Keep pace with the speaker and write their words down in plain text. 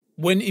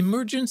When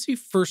emergency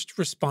first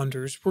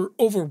responders were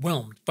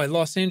overwhelmed by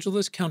Los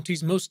Angeles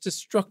County's most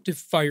destructive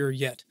fire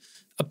yet,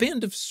 a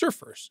band of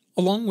surfers,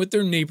 along with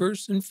their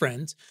neighbors and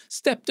friends,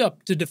 stepped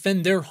up to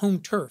defend their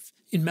home turf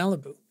in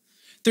Malibu.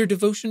 Their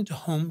devotion to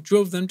home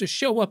drove them to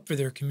show up for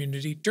their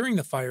community during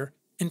the fire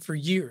and for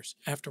years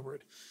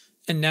afterward.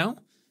 And now,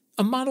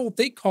 a model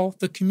they call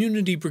the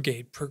Community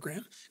Brigade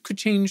program could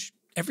change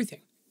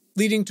everything,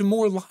 leading to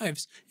more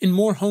lives and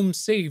more homes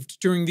saved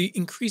during the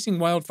increasing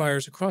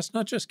wildfires across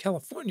not just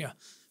California,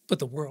 but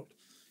the world.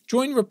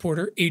 Join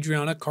reporter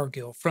Adriana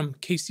Cargill from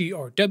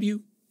KCRW,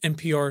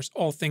 NPR's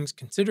All Things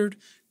Considered,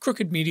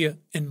 Crooked Media,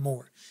 and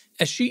more,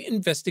 as she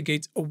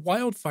investigates a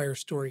wildfire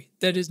story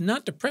that is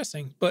not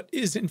depressing, but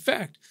is, in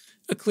fact,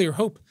 a clear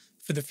hope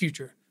for the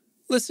future.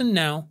 Listen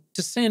now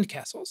to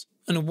Sandcastles,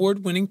 an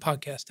award-winning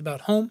podcast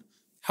about home,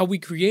 how we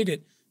create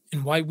it,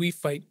 and why we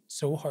fight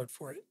so hard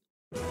for it.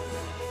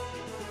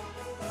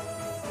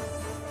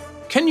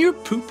 Can your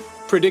poop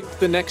predict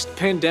the next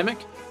pandemic?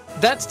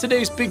 That's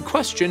today's big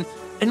question,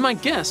 and my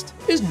guest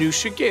is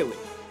Newsha Ghaeli.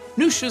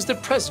 Newsha is the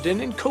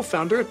president and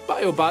co-founder at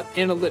Biobot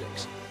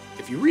Analytics.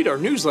 If you read our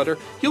newsletter,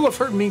 you'll have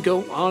heard me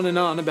go on and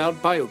on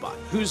about Biobot,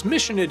 whose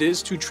mission it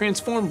is to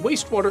transform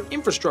wastewater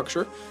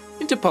infrastructure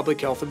into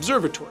public health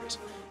observatories.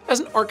 As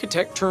an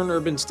architect turned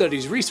urban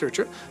studies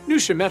researcher,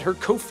 Newsha met her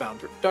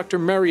co-founder, Dr.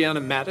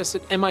 Mariana Matus,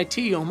 at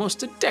MIT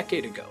almost a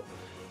decade ago.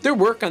 Their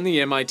work on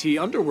the MIT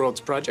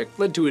Underworlds Project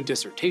led to a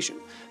dissertation,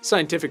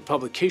 scientific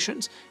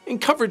publications,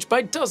 and coverage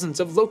by dozens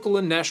of local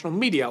and national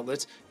media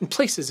outlets and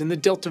places in the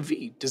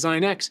DeltaV,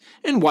 DesignX,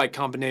 and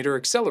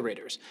Combinator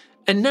accelerators.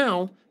 And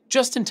now,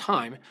 just in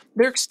time,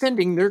 they're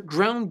extending their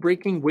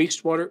groundbreaking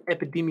wastewater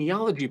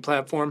epidemiology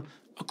platform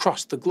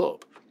across the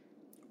globe.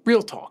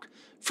 Real talk.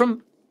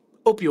 From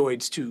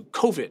opioids to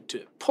COVID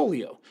to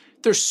polio,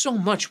 there's so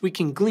much we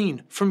can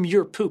glean from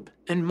your poop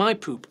and my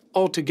poop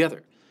all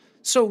together.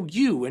 So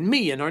you and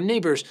me and our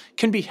neighbors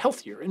can be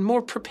healthier and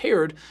more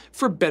prepared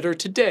for better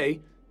today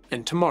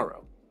and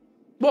tomorrow.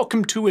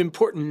 Welcome to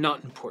Important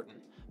Not Important.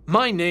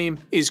 My name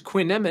is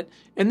Quinn Emmett,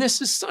 and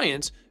this is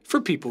science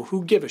for people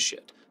who give a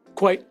shit,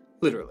 quite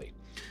literally.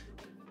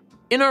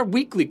 In our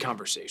weekly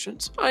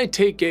conversations, I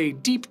take a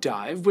deep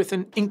dive with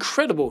an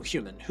incredible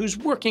human who's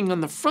working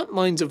on the front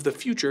lines of the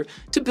future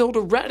to build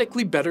a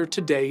radically better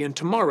today and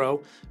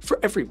tomorrow for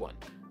everyone.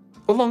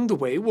 Along the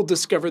way, we'll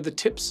discover the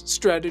tips,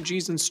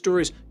 strategies, and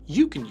stories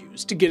you can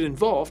use to get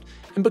involved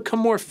and become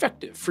more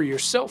effective for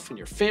yourself and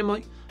your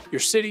family, your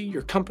city,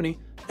 your company,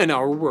 and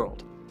our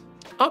world.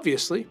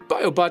 Obviously,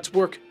 Biobot's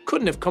work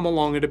couldn't have come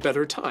along at a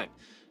better time.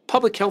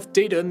 Public health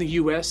data in the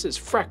US is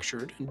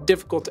fractured and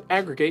difficult to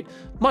aggregate,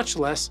 much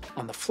less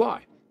on the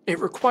fly. It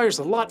requires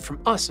a lot from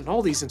us and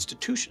all these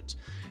institutions.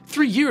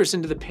 3 years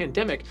into the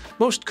pandemic,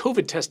 most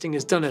COVID testing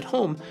is done at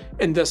home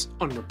and thus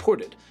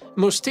unreported.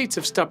 Most states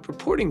have stopped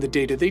reporting the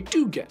data they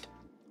do get.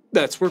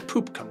 That's where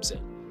poop comes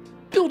in.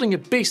 Building a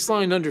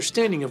baseline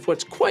understanding of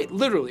what's quite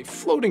literally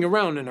floating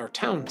around in our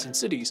towns and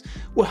cities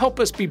will help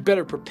us be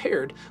better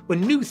prepared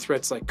when new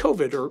threats like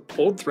COVID or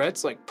old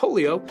threats like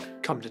polio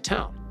come to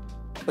town.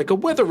 Like a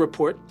weather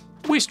report,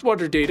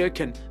 wastewater data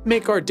can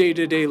make our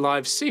day-to-day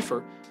lives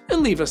safer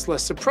and leave us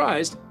less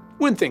surprised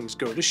when things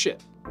go to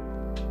shit.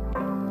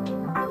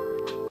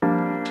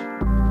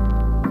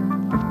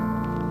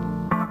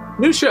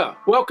 Newsha,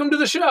 welcome to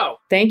the show.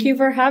 Thank you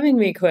for having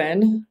me,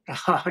 Quinn.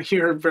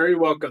 You're very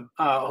welcome.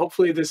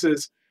 Hopefully this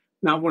is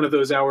not one of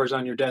those hours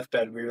on your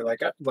deathbed where you're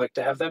like, I'd like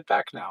to have that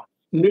back now.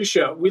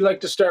 Newsha, we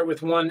like to start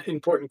with one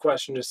important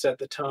question to set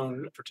the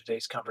tone for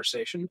today's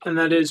conversation, and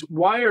that is,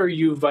 why are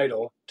you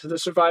vital to the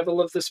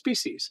survival of the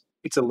species?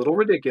 It's a little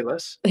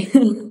ridiculous,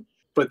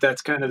 but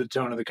that's kind of the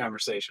tone of the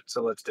conversation,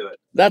 so let's do it.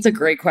 That's a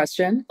great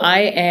question. I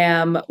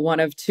am one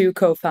of two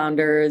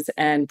co-founders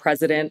and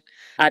president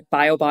at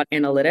Biobot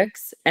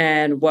Analytics,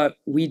 and what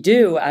we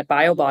do at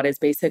Biobot is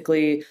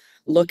basically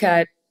look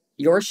at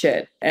your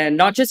shit, and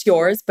not just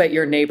yours, but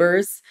your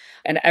neighbors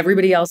and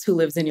everybody else who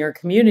lives in your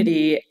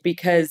community,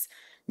 because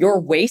your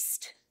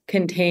waste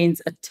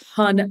contains a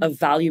ton of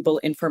valuable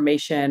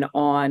information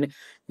on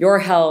your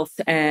health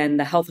and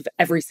the health of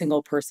every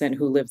single person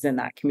who lives in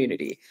that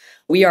community.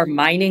 We are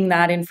mining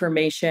that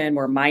information,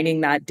 we're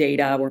mining that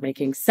data, we're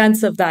making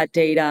sense of that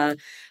data,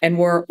 and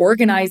we're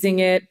organizing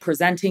it,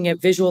 presenting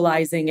it,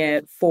 visualizing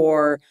it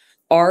for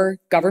our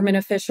government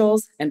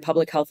officials and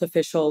public health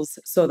officials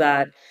so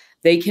that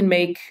they can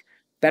make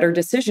better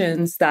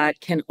decisions that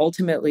can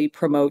ultimately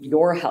promote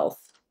your health.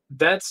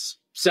 That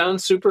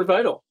sounds super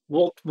vital.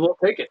 We'll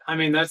take it. I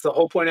mean, that's the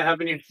whole point of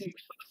having you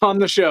on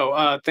the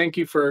show. Thank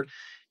you for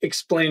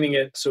explaining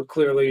it so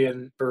clearly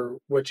and for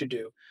what you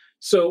do.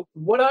 So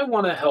what I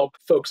want to help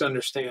folks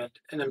understand,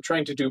 and I'm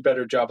trying to do a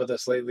better job of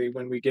this lately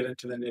when we get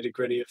into the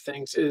nitty-gritty of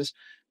things, is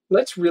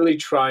let's really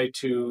try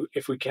to,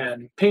 if we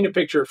can, paint a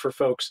picture for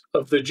folks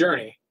of the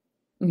journey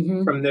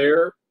from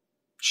their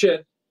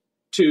shit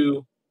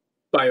to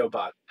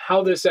Biobot,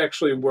 how this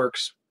actually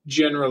works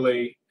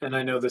generally, and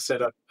I know the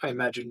setup, I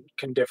imagine,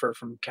 can differ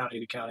from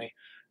county to county,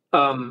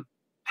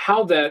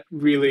 how that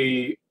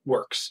really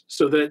works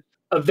so that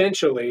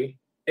eventually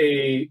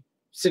a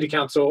city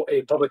council,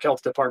 a public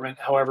health department,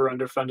 however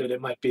underfunded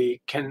it might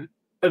be, can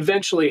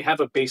eventually have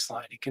a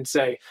baseline. It can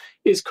say,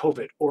 is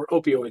COVID or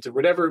opioids or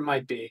whatever it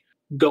might be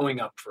going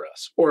up for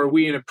us? Or are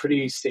we in a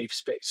pretty safe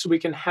space? So we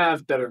can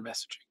have better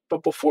messaging.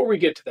 But before we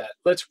get to that,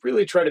 let's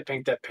really try to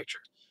paint that picture.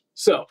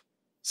 So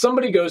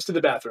somebody goes to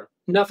the bathroom,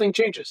 nothing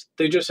changes.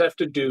 They just have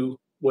to do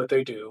what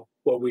they do,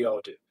 what we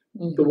all do.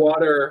 The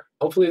water,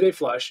 hopefully they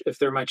flush. If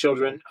they're my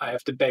children, I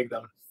have to beg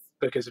them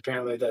because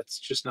apparently that's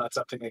just not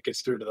something that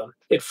gets through to them.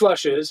 It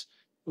flushes,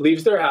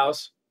 leaves their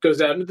house,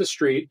 goes out into the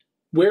street.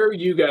 Where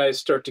you guys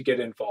start to get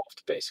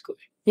involved, basically?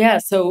 Yeah,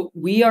 so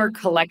we are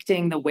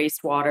collecting the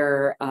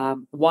wastewater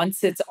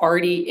once it's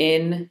already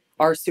in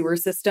our sewer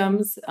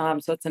systems.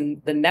 So it's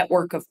in the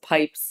network of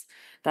pipes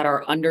that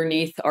are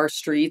underneath our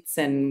streets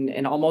and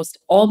in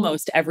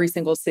almost every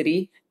single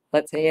city,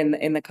 let's say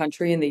in the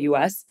country, in the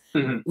US.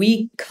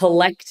 We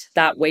collect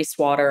that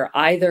wastewater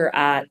either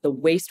at the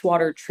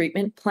wastewater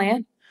treatment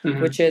plant,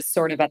 which is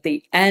sort of at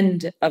the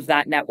end of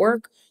that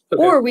network,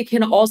 or we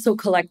can also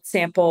collect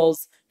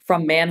samples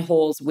from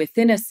manholes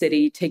within a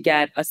city to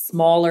get a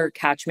smaller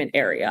catchment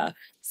area.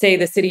 Say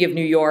the city of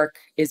New York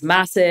is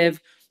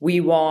massive.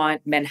 We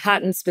want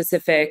Manhattan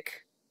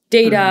specific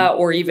data,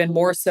 or even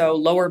more so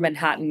lower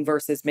Manhattan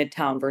versus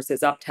Midtown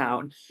versus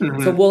Uptown.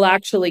 So we'll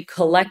actually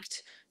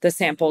collect the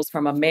samples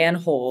from a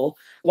manhole.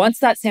 Once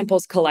that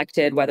sample's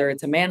collected, whether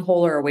it's a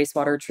manhole or a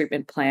wastewater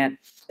treatment plant,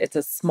 it's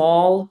a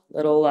small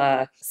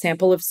little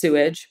sample of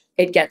sewage.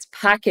 It gets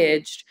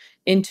packaged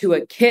into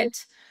a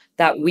kit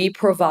that we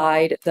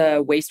provide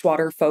the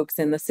wastewater folks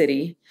in the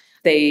city.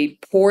 They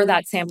pour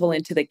that sample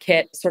into the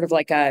kit, sort of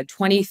like a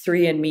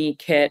 23andMe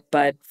kit,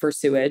 but for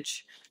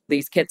sewage.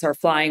 These kits are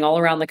flying all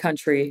around the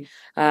country.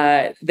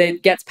 That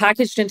gets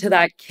packaged into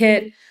that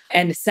kit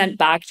and sent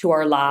back to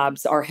our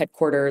labs, our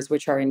headquarters,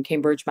 which are in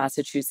Cambridge,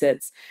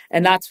 Massachusetts.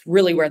 And that's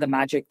really where the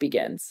magic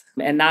begins.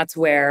 And that's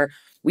where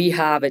we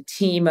have a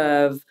team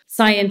of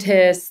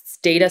scientists,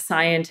 data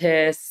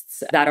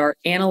scientists that are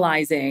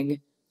analyzing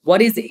what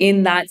is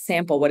in that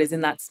sample, what is in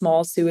that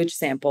small sewage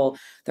sample.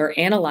 They're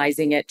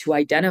analyzing it to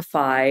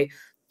identify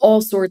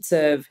all sorts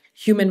of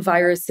human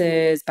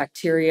viruses,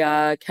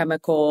 bacteria,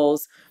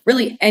 chemicals,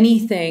 really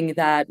anything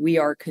that we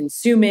are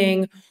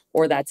consuming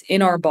or that's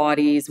in our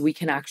bodies, we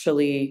can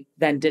actually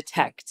then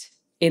detect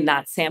in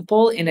that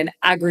sample in an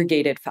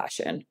aggregated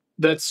fashion.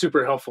 That's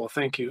super helpful.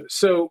 Thank you.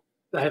 So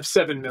I have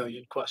 7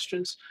 million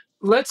questions.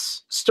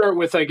 Let's start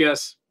with, I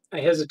guess, I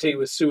hesitate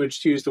with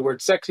sewage to use the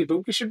word sexy,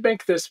 but we should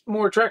make this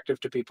more attractive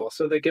to people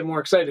so they get more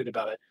excited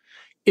about it.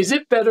 Is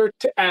it better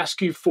to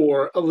ask you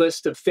for a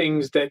list of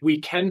things that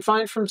we can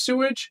find from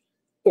sewage,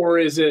 or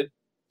is it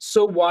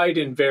so wide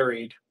and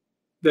varied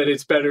that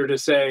it's better to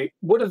say,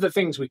 what are the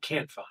things we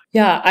can't find?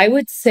 Yeah, I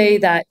would say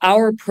that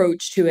our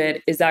approach to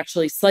it is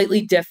actually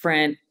slightly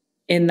different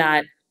in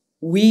that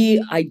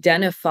we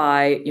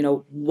identify,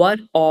 what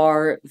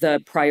are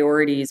the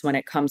priorities when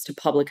it comes to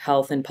public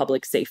health and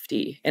public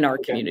safety in our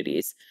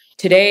communities.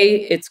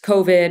 Today, it's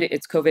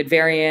COVID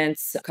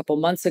variants. A couple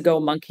months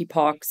ago,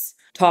 monkeypox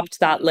topped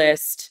that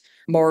list.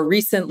 More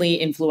recently,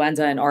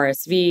 influenza and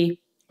RSV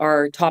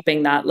are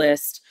topping that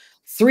list.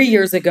 3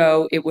 years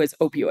ago, it was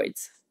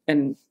opioids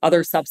and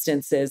other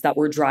substances that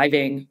were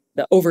driving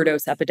the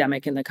overdose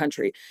epidemic in the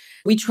country.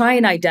 We try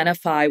and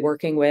identify,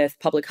 working with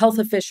public health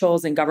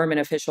officials and government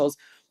officials,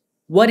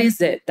 what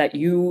is it that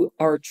you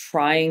are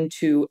trying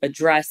to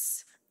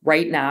address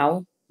right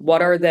now?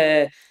 What are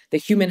the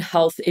human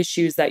health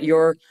issues that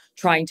you're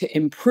trying to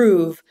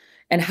improve?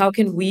 And how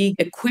can we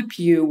equip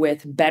you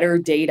with better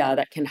data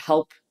that can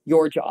help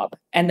your job?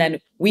 And then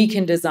we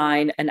can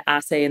design an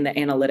assay and the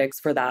analytics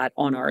for that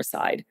on our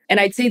side. And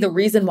I'd say the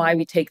reason why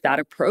we take that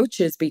approach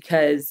is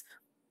because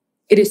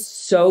it is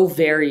so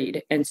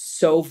varied and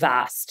so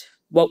vast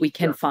what we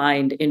can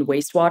find in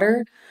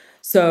wastewater.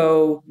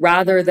 So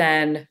rather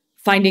than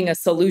finding a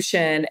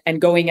solution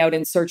and going out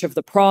in search of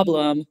the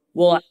problem,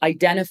 we'll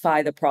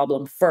identify the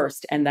problem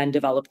first and then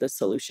develop the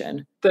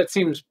solution. That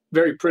seems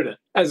very prudent,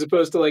 as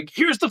opposed to like,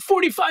 here's the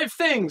 45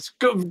 things,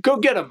 go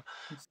get them.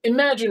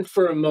 Imagine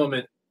for a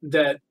moment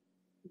that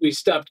we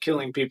stopped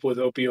killing people with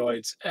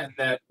opioids and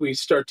that we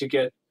start to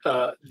get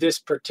this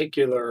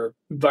particular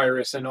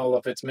virus and all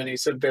of its many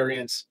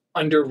subvariants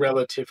under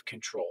relative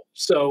control.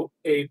 So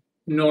a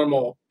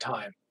normal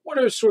time. What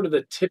are sort of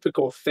the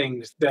typical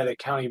things that a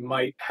county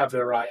might have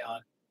their eye on?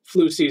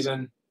 Flu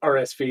season,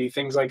 RSV,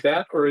 things like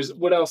that? Or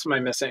what else am I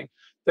missing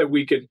that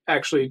we could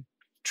actually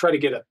try to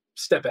get a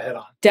step ahead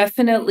on?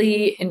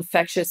 Definitely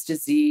infectious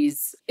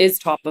disease is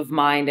top of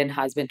mind and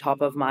has been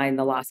top of mind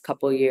the last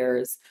couple of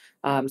years.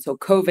 So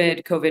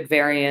COVID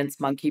variants,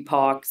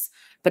 monkeypox,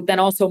 but then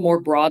also more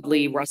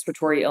broadly,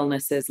 respiratory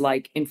illnesses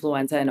like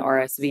influenza and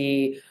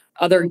RSV,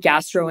 other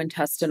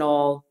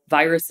gastrointestinal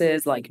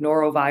viruses like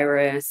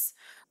norovirus.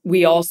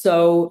 We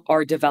also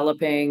are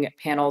developing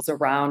panels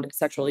around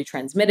sexually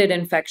transmitted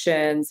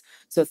infections.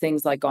 So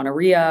things like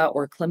gonorrhea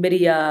or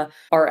chlamydia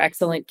are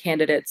excellent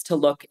candidates to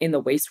look in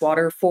the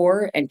wastewater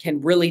for and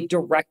can really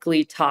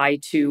directly tie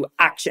to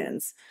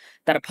actions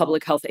that a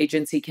public health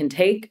agency can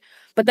take.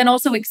 but then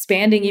also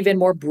expanding even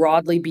more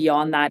broadly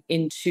beyond that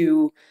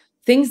into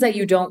things that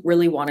you don't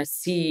really want to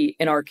see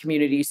in our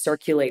community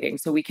circulating.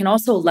 So we can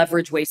also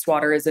leverage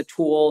wastewater as a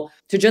tool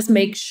to just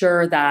make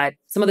sure that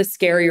some of the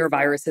scarier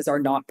viruses are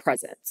not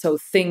present. So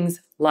things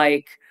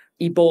like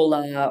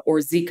Ebola or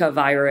Zika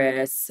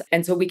virus.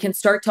 And so we can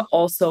start to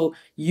also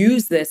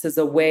use this as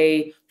a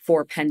way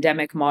for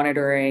pandemic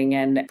monitoring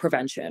and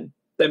prevention.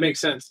 That makes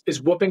sense.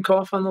 Is whooping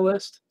cough on the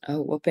list?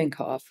 Oh, whooping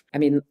cough. I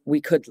mean,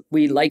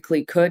 we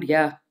likely could,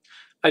 yeah.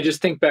 I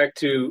just think back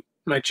to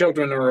my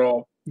children are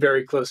all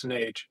very close in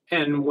age.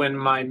 And when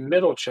my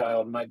middle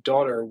child, my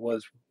daughter,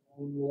 was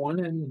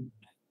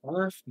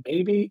 1.5,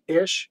 maybe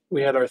ish,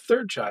 we had our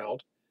third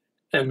child.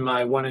 And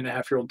my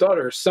 1.5-year-old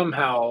daughter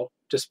somehow,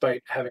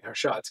 despite having her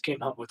shots, came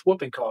home with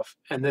whooping cough.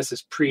 And this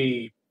is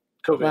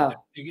pre-COVID.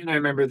 Wow. And I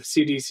remember the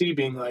CDC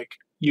being like,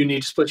 you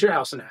need to split your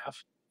house in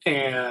half.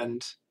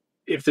 And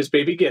if this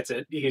baby gets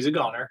it, he's a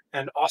goner.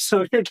 And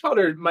also your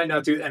daughter might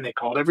not do, and they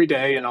called every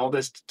day and all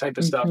this type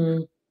of stuff.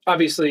 Mhm.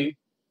 Obviously,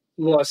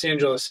 Los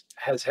Angeles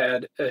has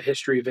had a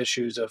history of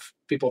issues of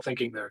people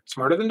thinking they're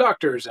smarter than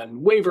doctors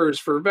and waivers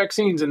for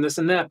vaccines and this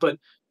and that. But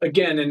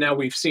again, and now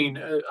we've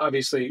seen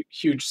obviously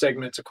huge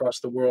segments across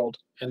the world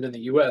and in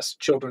the US,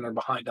 children are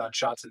behind on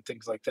shots and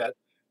things like that.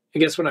 I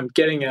guess what I'm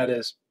getting at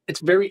is it's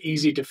very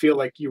easy to feel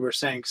like you were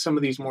saying some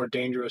of these more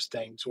dangerous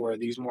things or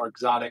these more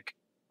exotic,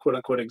 quote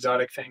unquote,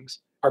 exotic things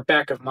are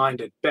back of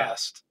mind at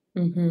best.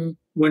 Mhm.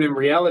 When in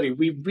reality,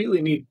 we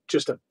really need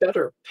just a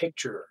better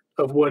picture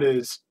of what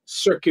is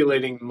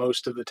circulating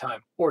most of the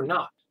time or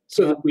not,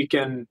 so Yeah. that we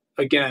can,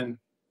 again,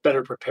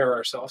 better prepare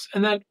ourselves.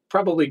 And that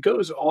probably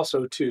goes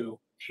also to,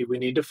 hey, we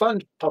need to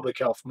fund public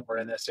health more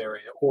in this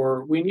area,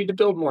 or we need to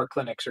build more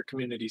clinics or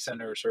community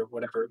centers or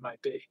whatever it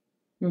might be.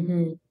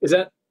 Mhm. Does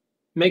that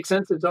make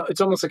sense?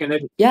 It's almost like an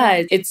education.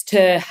 Yeah, it's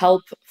to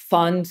help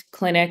fund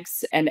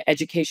clinics and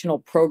educational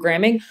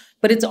programming,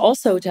 but it's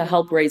also to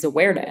help raise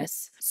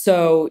awareness.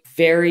 So,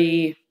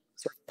 very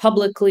sort of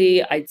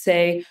publicly, I'd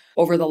say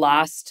over the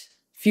last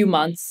few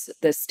months,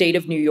 the state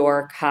of New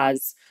York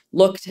has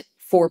looked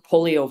for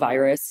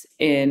poliovirus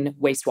in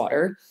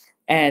wastewater,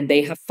 and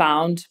they have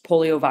found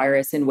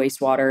poliovirus in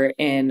wastewater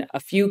in a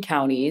few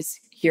counties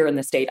here in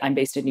the state. I'm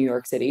based in New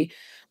York City.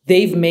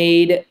 They've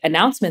made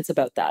announcements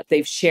about that.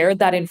 They've shared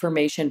that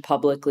information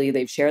publicly.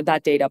 They've shared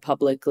that data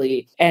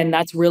publicly. And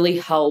that's really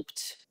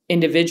helped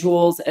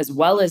individuals as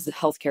well as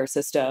healthcare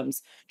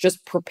systems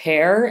just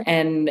prepare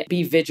and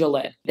be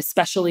vigilant,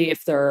 especially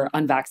if they're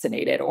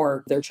unvaccinated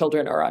or their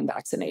children are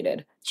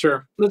unvaccinated.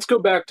 Sure. Let's go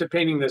back to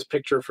painting this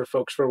picture for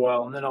folks for a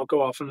while, and then I'll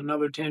go off on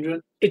another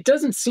tangent. It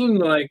doesn't seem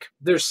like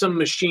there's some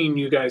machine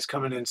you guys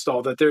come and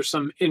install, that there's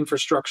some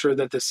infrastructure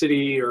that the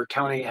city or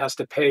county has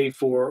to pay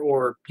for,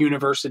 or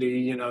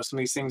university, some of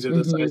these things are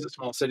the size Mhm. of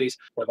small cities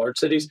or large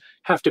cities,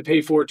 have to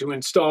pay for to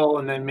install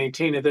and then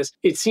maintain it.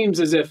 It seems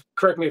as if,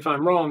 correct me if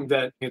I'm wrong,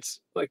 that it's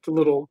like the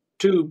little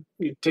tube,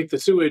 you take the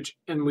sewage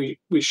and we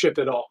ship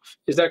it off.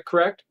 Is that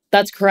correct?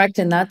 That's correct.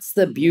 And that's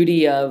the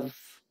beauty of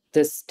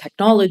this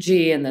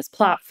technology and this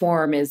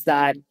platform is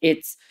that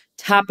it's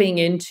tapping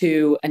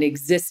into an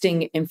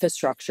existing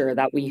infrastructure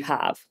that we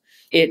have.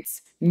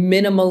 It's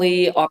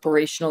minimally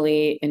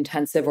operationally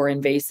intensive or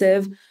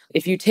invasive.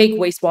 If you take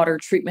wastewater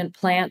treatment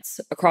plants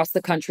across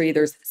the country,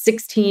 there's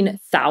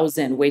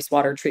 16,000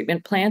 wastewater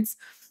treatment plants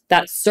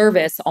that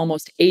service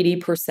almost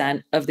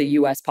 80% of the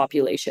US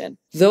population.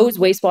 Those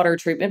wastewater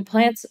treatment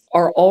plants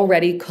are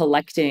already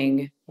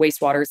collecting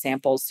wastewater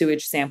samples,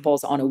 sewage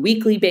samples on a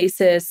weekly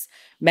basis,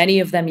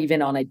 many of them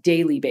even on a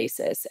daily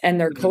basis.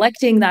 And they're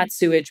collecting that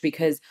sewage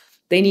because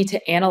they need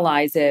to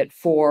analyze it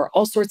for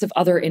all sorts of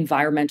other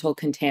environmental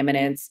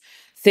contaminants,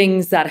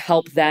 things that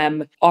help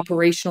them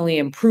operationally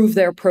improve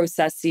their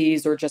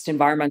processes or just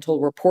environmental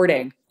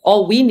reporting.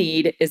 All we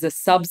need is a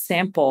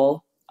subsample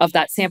of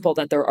that sample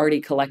that they're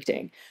already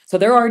collecting. So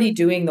they're already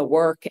doing the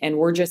work, and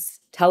we're just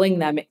telling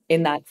them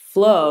in that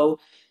flow,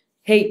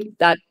 hey,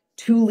 that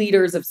 2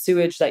 liters of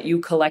sewage that you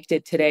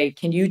collected today,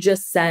 can you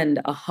just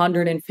send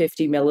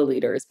 150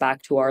 milliliters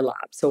back to our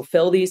lab? So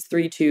fill these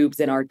 3 tubes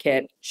in our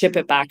kit, ship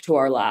it back to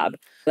our lab.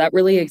 That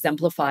really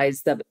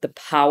exemplifies the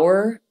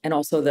power and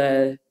also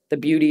the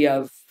beauty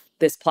of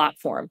this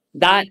platform.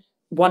 That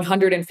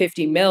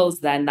 150 mils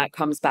then that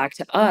comes back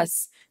to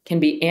us can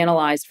be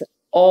analyzed for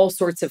all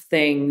sorts of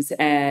things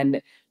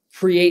and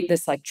create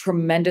this like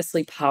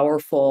tremendously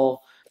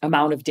powerful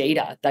amount of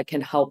data that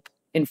can help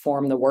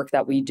inform the work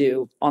that we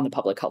do on the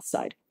public health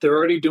side. They're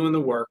already doing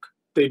the work.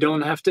 They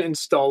don't have to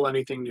install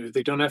anything new.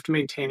 They don't have to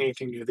maintain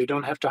anything new. They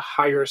don't have to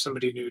hire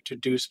somebody new to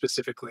do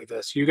specifically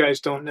this. You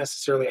guys don't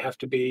necessarily have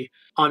to be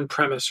on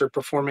premise or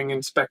performing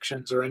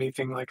inspections or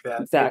anything like that.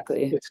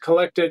 Exactly. It's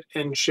collect it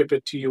and ship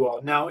it to you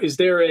all. Now, is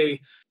there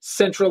a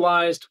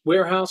centralized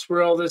warehouse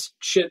where all this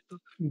shit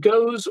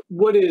goes?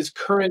 What is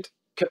current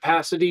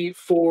capacity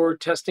for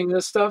testing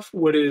this stuff?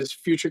 What does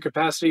future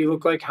capacity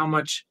look like? How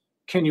much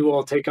can you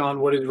all take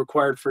on? What is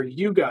required for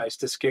you guys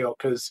to scale?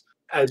 Because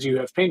as you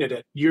have painted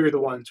it, you're the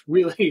ones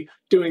really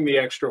doing the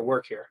extra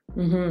work here.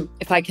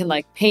 If I can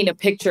paint a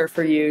picture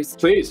for you.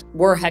 Please.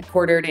 We're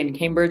headquartered in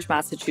Cambridge,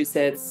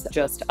 Massachusetts,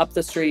 just up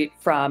the street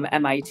from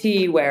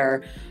MIT,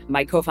 where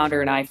my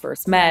co-founder and I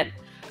first met.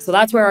 So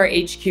that's where our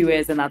HQ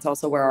is, and that's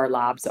also where our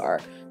labs are.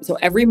 So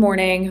every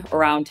morning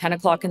around 10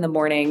 o'clock in the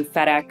morning,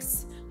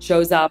 FedEx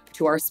shows up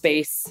to our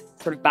space,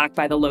 sort of back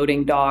by the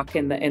loading dock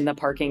in the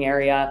parking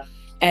area,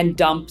 and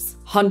dumps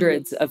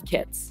hundreds of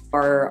kits.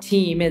 Our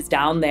team is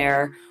down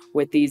there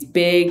with these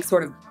big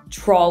sort of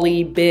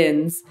trolley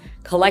bins,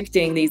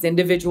 collecting these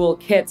individual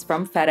kits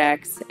from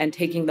FedEx and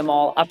taking them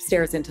all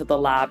upstairs into the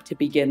lab to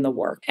begin the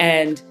work.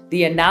 And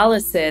the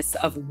analysis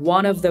of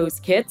one of those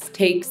kits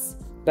takes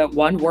about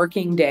one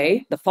working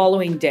day. The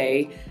following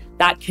day,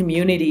 that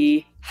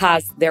community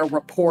has their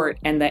report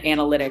and the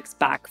analytics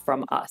back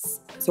from us.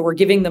 So we're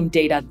giving them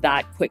data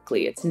that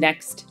quickly. It's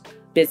next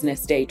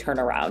business day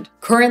turnaround.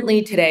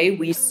 Currently today,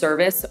 we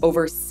service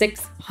over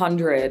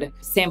 600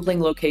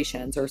 sampling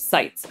locations or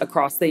sites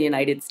across the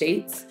United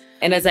States.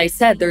 And as I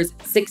said, there's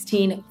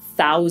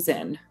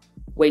 16,000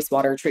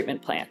 wastewater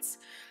treatment plants.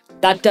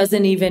 That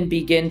doesn't even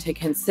begin to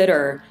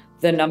consider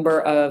the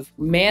number of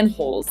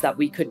manholes that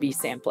we could be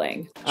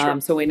sampling. Sure.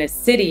 So in a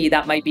city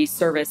that might be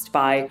serviced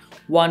by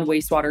one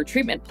wastewater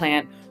treatment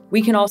plant,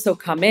 we can also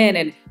come in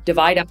and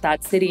divide up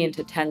that city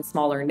into 10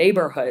 smaller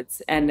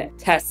neighborhoods and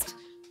test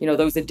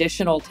those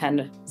additional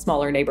 10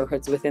 smaller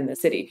neighborhoods within the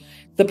city.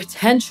 The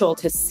potential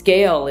to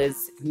scale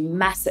is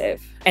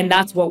massive, and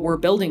that's what we're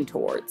building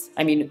towards.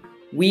 I mean,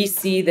 we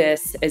see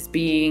this as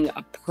being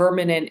a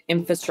permanent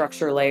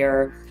infrastructure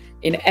layer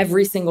in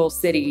every single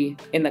city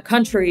in the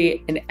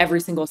country, in every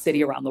single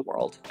city around the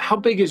world. How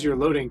big is your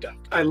loading dock?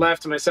 I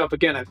laughed to myself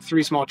again. I have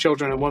 3 small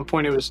children. At one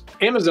point, it was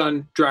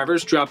Amazon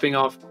drivers dropping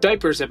off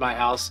diapers at my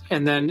house.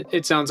 And then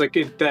it sounds like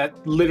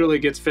that literally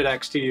gets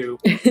FedEx to you.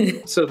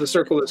 So the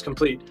circle is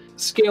complete.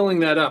 Scaling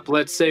that up,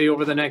 let's say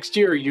over the next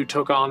year, you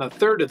took on a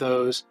third of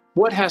those.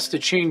 What has to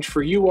change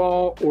for you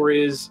all? Or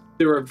is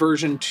there a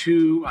version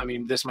 2? I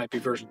mean, this might be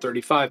version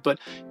 35, but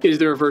is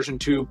there a version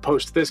 2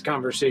 post this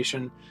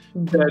conversation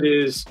that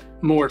is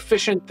more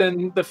efficient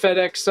than the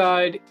FedEx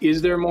side?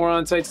 Is there more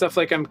on-site stuff?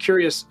 I'm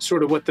curious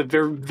sort of what the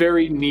very,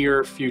 very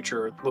near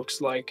future looks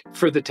like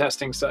for the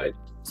testing side.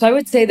 So I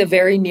would say the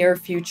very near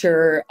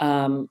future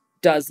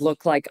does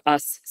look like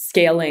us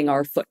scaling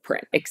our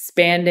footprint,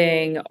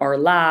 expanding our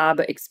lab,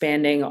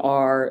 expanding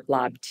our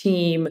lab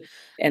team,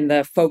 and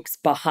the folks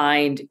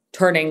behind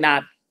turning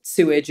that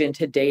sewage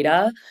into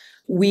data.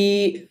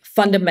 We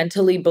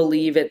fundamentally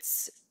believe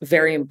it's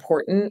very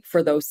important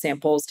for those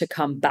samples to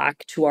come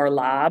back to our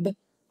lab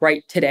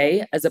right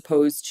today, as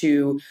opposed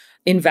to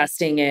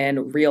investing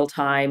in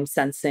real-time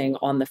sensing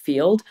on the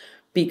field,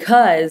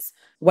 because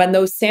when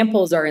those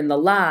samples are in the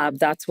lab,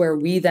 that's where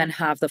we then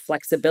have the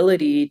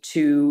flexibility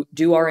to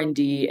do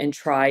R&D and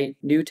try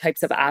new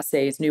types of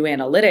assays, new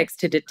analytics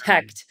to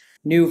detect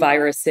new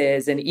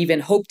viruses and even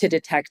hope to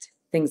detect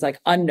things like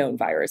unknown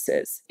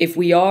viruses. If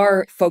we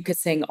are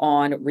focusing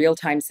on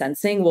real-time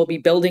sensing, we'll be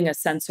building a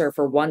sensor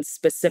for one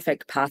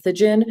specific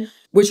pathogen,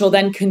 which will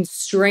then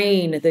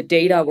constrain the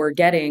data we're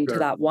getting to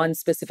that one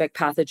specific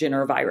pathogen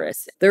or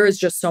virus. There is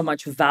just so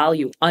much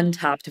value,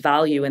 untapped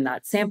value in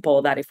that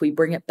sample, that if we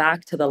bring it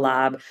back to the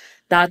lab,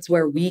 that's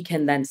where we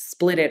can then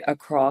split it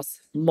across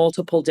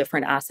multiple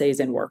different assays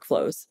and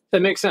workflows.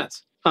 That makes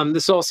sense.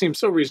 This all seems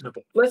so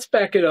reasonable. Let's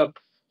back it up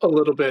a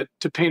little bit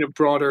to paint a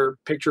broader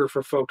picture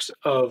for folks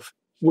of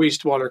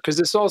wastewater, because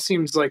this all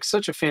seems like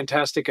such a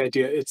fantastic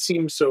idea. It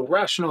seems so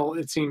rational.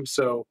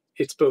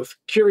 It's both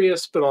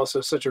curious, but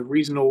also such a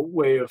reasonable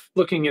way of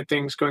looking at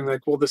things, going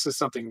well, this is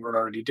something we're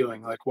already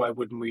doing. Why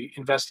wouldn't we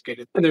investigate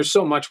it? And there's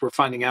so much we're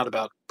finding out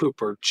about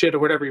poop or shit or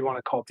whatever you want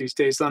to call it these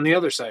days on the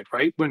other side,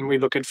 right? When we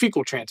look at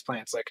fecal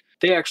transplants,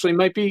 they actually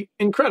might be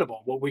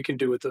incredible what we can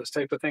do with those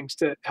type of things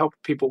to help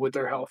people with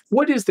their health.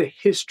 What is the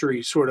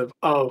history sort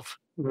of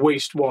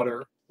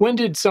wastewater? When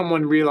did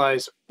someone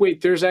realize,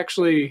 wait, there's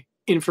actually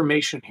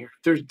information here.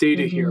 There's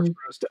data here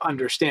for us to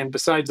understand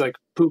besides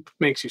poop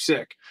makes you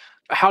sick.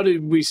 How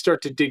did we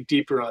start to dig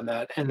deeper on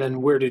that? And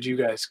then where did you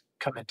guys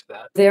come into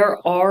that?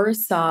 There are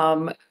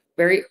some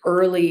very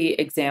early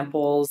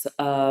examples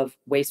of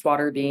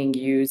wastewater being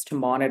used to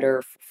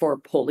monitor for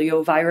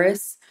polio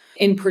virus,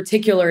 in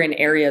particular in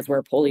areas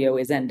where polio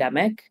is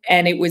endemic.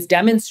 And it was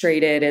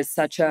demonstrated as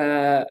such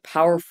a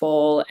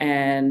powerful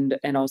and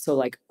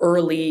also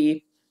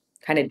early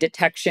kind of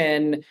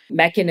detection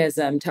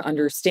mechanism to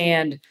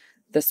understand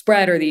the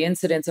spread or the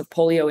incidence of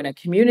polio in a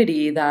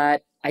community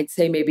that I'd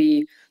say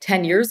maybe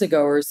 10 years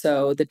ago or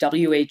so, the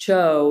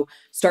WHO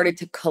started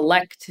to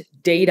collect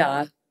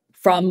data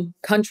from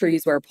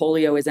countries where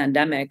polio is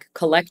endemic,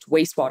 collect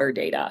wastewater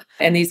data.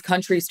 And these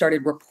countries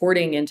started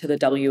reporting into the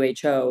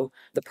WHO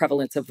the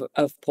prevalence of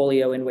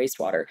polio in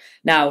wastewater.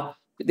 Now,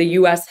 the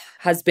US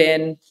has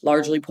been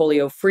largely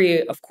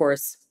polio-free. Of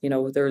course,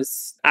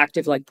 there's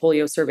active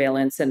polio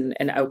surveillance and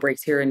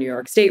outbreaks here in New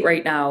York State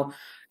right now.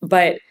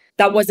 But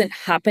that wasn't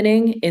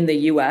happening in the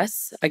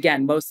US,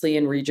 again, mostly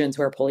in regions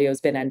where polio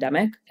has been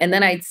endemic. And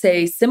then I'd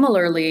say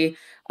similarly,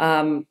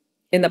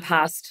 in the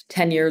past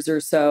 10 years or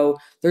so,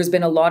 there's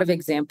been a lot of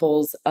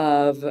examples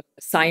of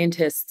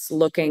scientists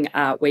looking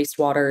at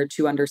wastewater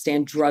to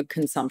understand drug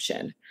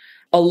consumption.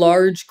 A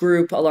large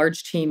group, a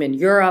large team in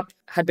Europe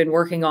had been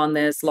working on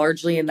this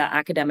largely in the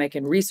academic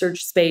and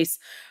research space,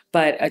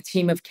 but a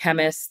team of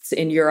chemists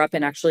in Europe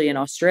and actually in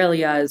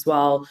Australia as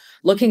well,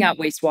 looking at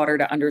wastewater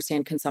to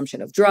understand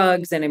consumption of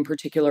drugs and in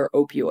particular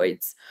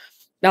opioids.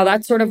 Now,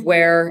 that's sort of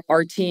where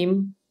our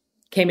team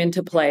came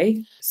into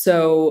play.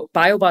 So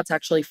Biobot's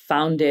actually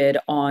founded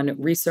on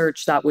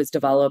research that was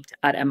developed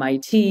at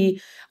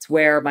MIT. It's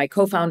where my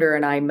co-founder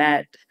and I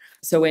met.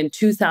 So in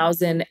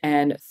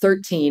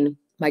 2013,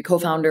 my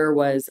co-founder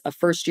was a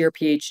first-year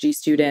PhD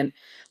student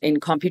in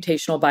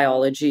computational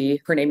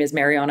biology. Her name is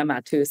Mariana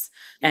Matus,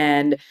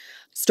 and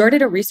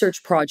started a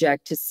research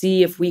project to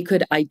see if we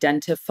could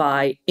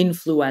identify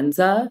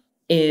influenza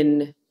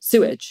in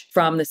sewage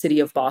from the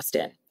city of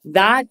Boston.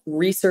 That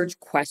research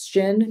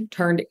question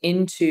turned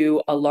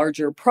into a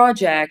larger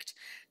project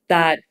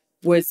that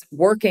was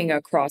working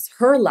across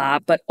her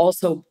lab, but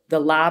also the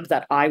lab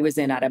that I was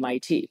in at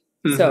MIT.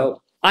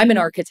 So I'm an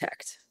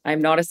architect. I'm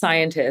not a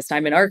scientist.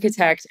 I'm an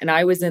architect, and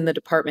I was in the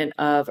Department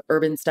of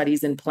Urban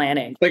Studies and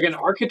Planning. Like an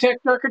architect?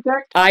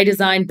 I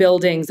design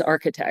buildings,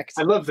 architect.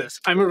 I love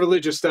this. I'm a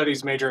religious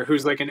studies major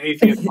who's like an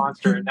atheist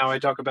monster, and now I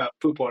talk about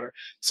poop water.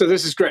 So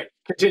this is great.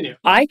 Continue.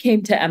 I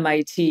came to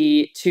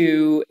MIT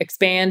to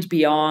expand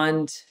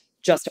beyond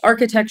just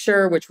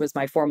architecture, which was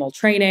my formal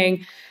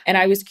training. And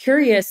I was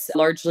curious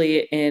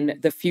largely in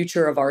the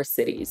future of our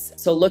cities.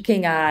 So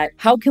looking at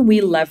how can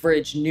we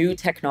leverage new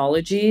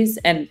technologies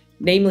and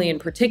namely in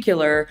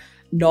particular,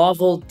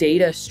 novel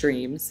data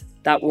streams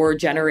that we're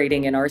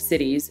generating in our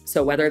cities.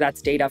 So whether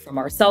that's data from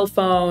our cell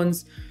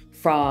phones,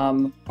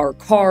 from our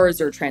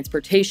cars or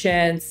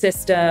transportation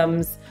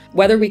systems,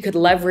 whether we could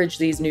leverage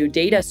these new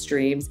data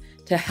streams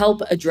to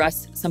help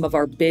address some of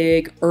our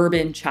big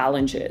urban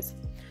challenges.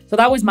 So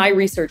that was my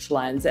research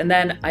lens. And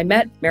then I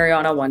met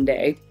Mariana one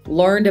day,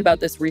 learned about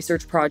this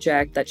research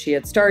project that she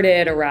had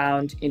started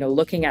around,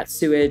 looking at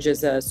sewage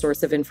as a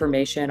source of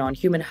information on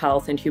human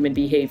health and human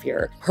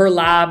behavior. Her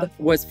lab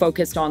was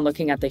focused on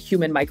looking at the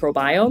human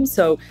microbiome.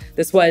 So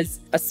this was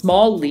a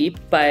small leap,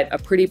 but a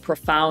pretty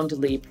profound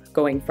leap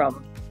going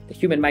from the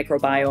human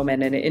microbiome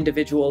and an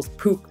individual's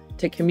poop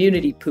to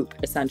community poop,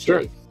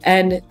 essentially. Sure.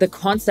 And the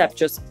concept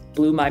just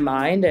blew my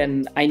mind.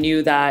 And I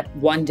knew that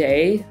one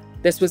day,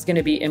 this was going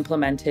to be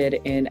implemented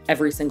in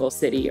every single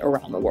city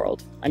around the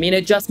world. I mean,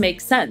 it just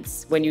makes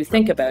sense when you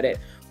think about it.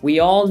 We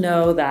all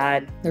know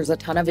that there's a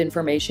ton of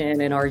information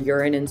in our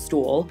urine and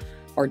stool.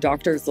 Our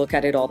doctors look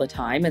at it all the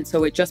time. And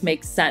so it just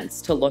makes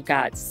sense to look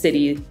at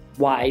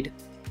city-wide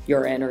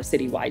urine or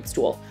city-wide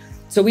stool.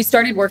 So we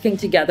started working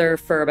together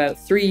for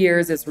about 3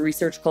 years as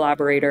research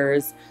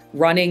collaborators,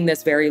 running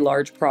this very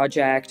large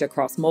project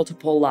across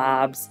multiple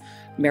labs.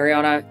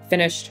 Mariana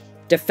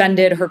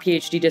defended her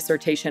PhD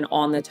dissertation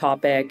on the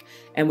topic,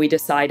 and we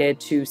decided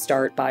to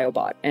start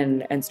Biobot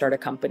and start a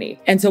company.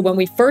 And so when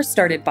we first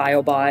started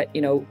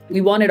Biobot, we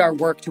wanted our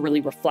work to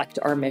really reflect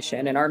our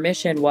mission. And our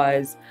mission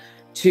was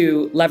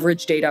to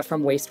leverage data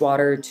from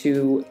wastewater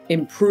to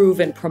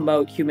improve and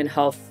promote human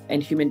health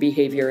and human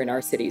behavior in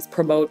our cities,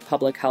 promote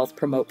public health,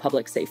 promote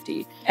public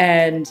safety.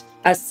 And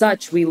as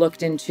such, we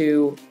looked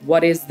into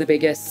what is the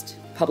biggest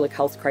public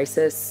health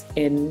crisis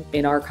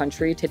in our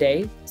country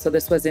today. So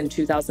this was in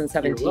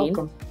 2017. You're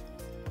welcome.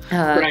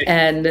 Right.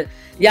 And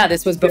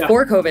this was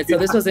before COVID. So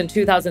this was in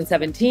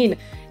 2017,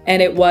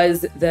 and it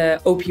was the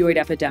opioid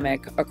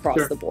epidemic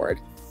across the board.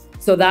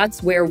 So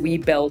that's where we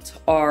built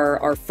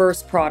our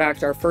first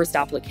product, our first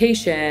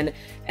application.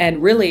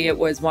 And really, it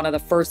was one of the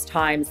first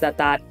times that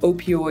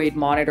opioid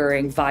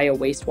monitoring via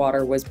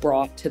wastewater was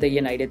brought to the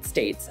United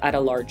States at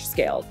a large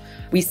scale.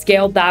 We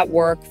scaled that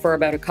work for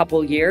about a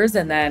couple years,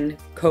 and then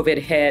COVID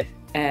hit,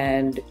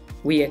 and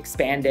we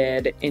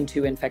expanded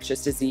into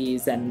infectious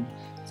disease, and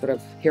sort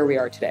of here we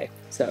are today.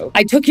 So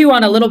I took you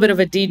on a little bit of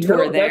a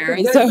detour there.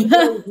 That's what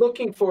I was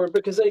looking for,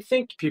 because I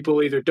think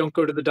people either don't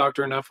go to the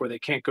doctor enough, or they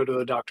can't go to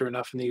the doctor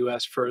enough in the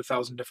US for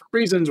 1,000 different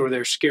reasons, or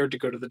they're scared to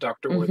go to the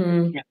doctor, or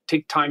they can't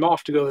take time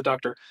off to go to the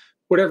doctor,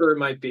 whatever it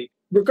might be.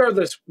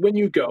 Regardless, when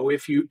you go,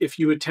 if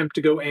you attempt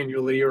to go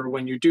annually, or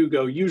when you do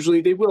go,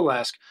 usually they will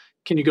ask,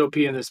 can you go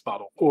pee in this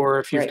bottle? Or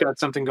if you've got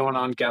something going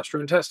on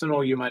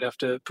gastrointestinal, you might have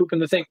to poop in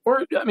the thing.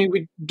 Or, I mean,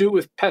 we do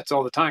with pets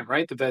all the time,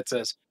 right? The vet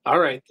says, all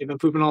right, they've been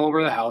pooping all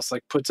over the house,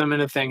 like put some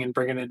in a thing and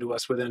bring it into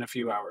us within a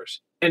few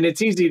hours. And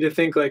it's easy to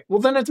think like,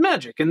 well, then it's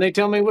magic and they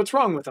tell me what's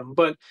wrong with them.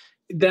 But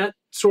that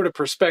sort of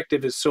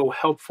perspective is so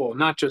helpful,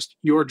 not just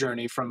your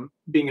journey from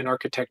being an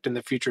architect in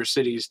the future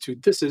cities to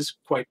this is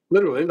quite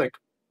literally like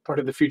part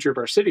of the future of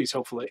our cities,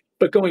 hopefully.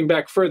 But going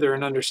back further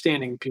and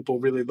understanding people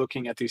really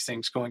looking at these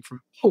things, going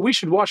from, oh, we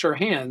should wash our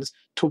hands,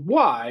 to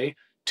why,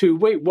 to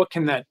wait, what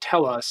can that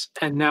tell us?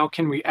 And now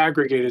can we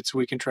aggregate it so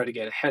we can try to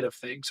get ahead of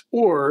things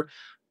or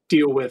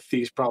deal with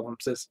these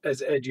problems,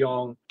 as Ed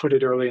Yong put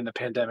it early in the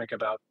pandemic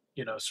about,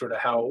 sort of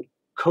how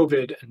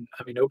COVID, and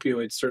I mean,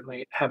 opioids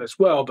certainly have as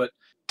well, but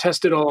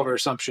tested all of our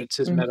assumptions.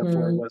 His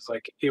metaphor was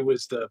like, it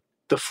was the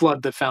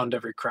flood that found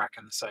every crack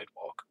in the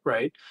sidewall. playbook,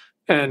 right?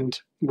 And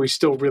we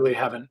still really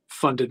haven't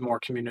funded more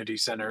community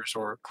centers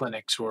or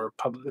clinics or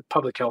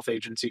public health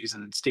agencies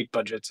and state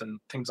budgets and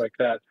things like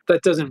that.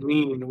 That doesn't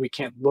mean we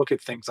can't look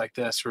at things like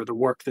this or the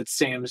work that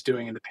Sam's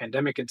doing in the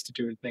Pandemic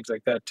Institute and things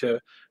like that to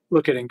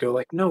look at it and go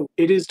like, no,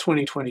 it is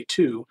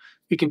 2022.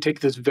 We can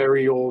take this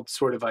very old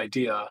sort of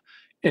idea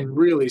and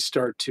really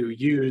start to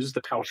use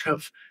the power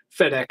of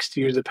FedEx,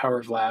 to use the power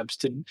of labs,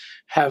 to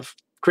have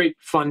great,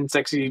 fun,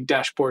 sexy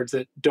dashboards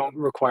that don't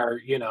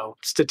require,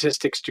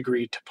 statistics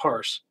degree to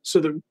parse, so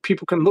that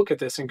people can look at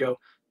this and go,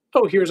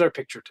 oh, here's our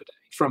picture today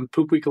from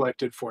poop we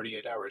collected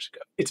 48 hours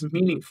ago. It's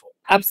meaningful.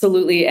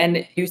 Absolutely.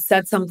 And you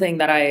said something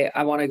that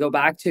I want to go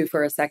back to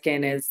for a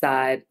second, is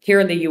that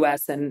here in the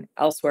US and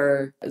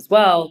elsewhere as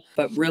well,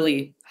 but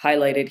really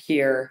highlighted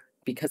here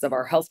because of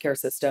our healthcare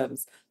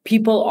systems,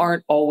 people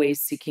aren't always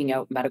seeking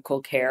out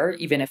medical care,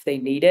 even if they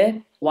need it.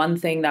 One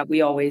thing that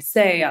we always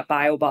say at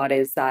Biobot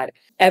is that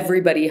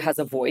everybody has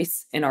a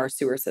voice in our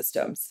sewer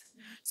systems.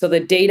 So the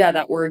data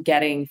that we're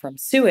getting from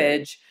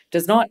sewage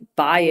does not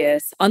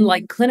bias,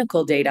 unlike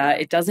clinical data,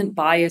 it doesn't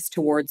bias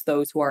towards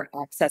those who are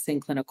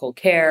accessing clinical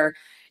care.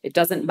 It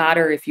doesn't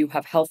matter if you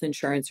have health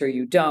insurance or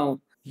you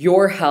don't.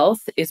 Your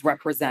health is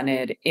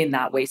represented in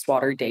that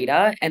wastewater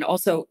data. And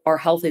also our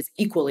health is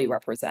equally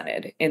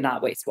represented in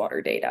that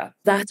wastewater data.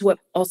 That's what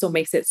also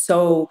makes it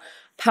so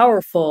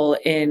powerful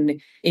in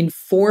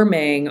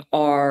informing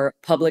our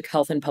public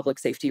health and public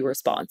safety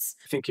response.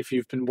 I think if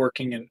you've been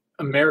working in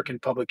American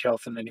public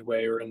health in any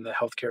way or in the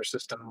healthcare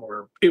system,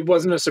 or it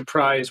wasn't a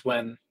surprise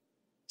when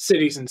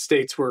cities and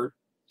states were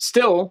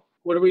still,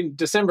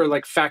 December,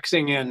 like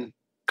faxing in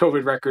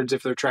COVID records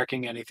if they're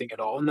tracking anything at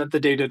all, and that the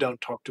data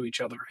don't talk to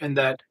each other, and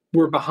that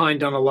we're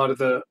behind on a lot of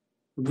the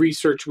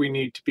research we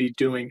need to be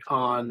doing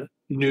on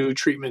new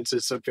treatments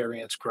as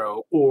subvariants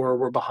grow, or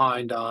we're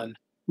behind on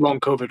long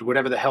COVID,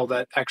 whatever the hell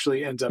that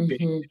actually ends up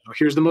being.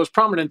 Here's the most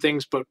prominent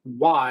things, but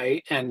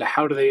why and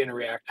how do they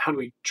interact? How do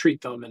we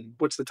treat them? And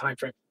what's the time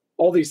frame?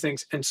 All these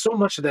things. And so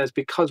much of that is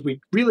because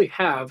we really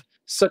have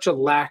such a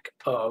lack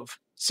of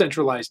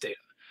centralized data.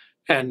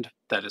 And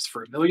that is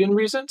for a million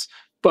reasons.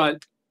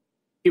 But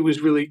it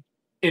was really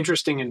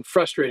interesting and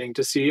frustrating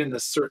to see, and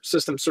the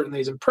system certainly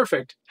isn't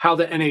perfect, how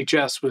the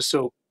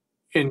NHS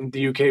in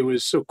the UK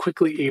was so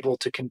quickly able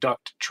to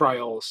conduct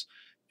trials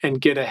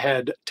and get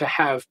ahead to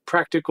have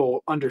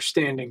practical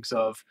understandings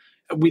of,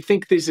 we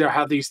think these are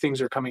how these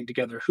things are coming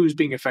together, who's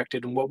being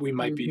affected and what we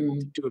might be able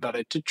to do about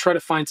it, to try to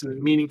find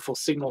some meaningful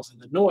signals in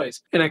the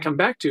noise. And I come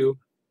back to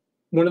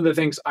one of the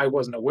things I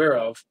wasn't aware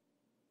of,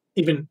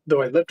 even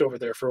though I lived over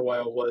there for a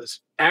while,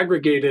 was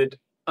aggregated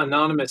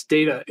anonymous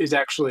data is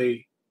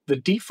actually the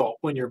default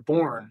when you're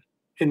born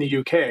in the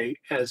UK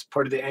as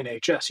part of the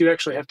NHS. You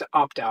actually have to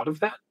opt out of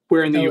that.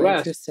 Where in the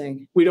US,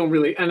 we don't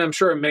really, and I'm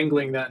sure I'm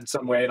mangling that in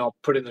some way, and I'll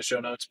put it in the show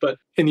notes, but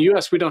in the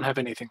US, we don't have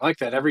anything like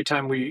that. Every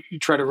time we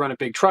try to run a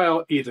big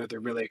trial, either they're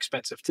really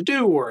expensive to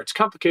do, or it's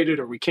complicated,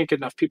 or we can't get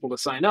enough people to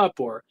sign up,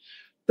 or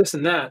this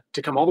and that.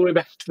 To come all the way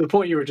back to the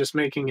point you were just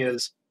making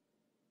is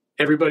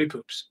everybody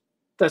poops.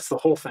 That's the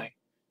whole thing.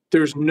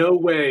 There's no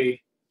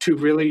way to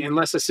really,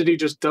 unless a city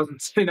just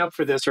doesn't sign up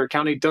for this, or a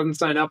county doesn't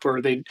sign up,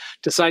 or they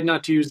decide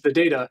not to use the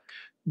data,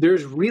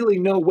 there's really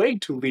no way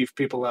to leave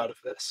people out of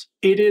this.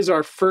 It is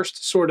our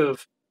first sort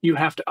of you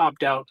have to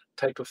opt out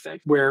type of thing,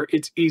 where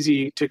it's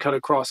easy to cut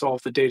across all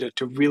of the data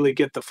to really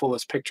get the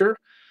fullest picture,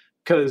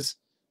 because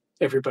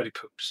everybody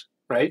poops,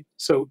 right?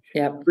 So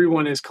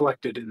everyone is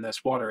collected in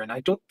this water. And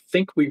I don't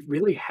think we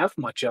really have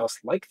much else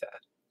like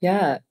that.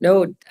 Yeah,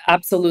 no,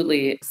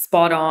 absolutely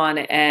spot on.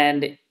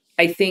 And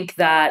I think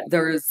that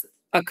there's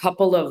a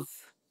couple of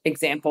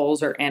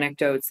examples or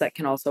anecdotes that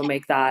can also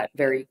make that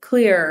very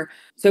clear.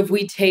 So if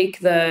we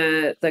take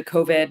the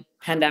COVID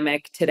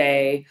pandemic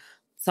today,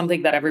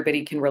 something that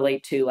everybody can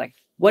relate to, like,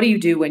 what do you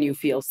do when you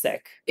feel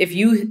sick? If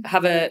you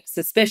have a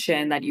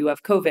suspicion that you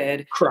have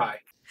COVID, cry.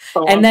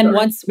 And then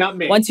once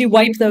you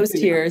wipe those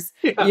tears,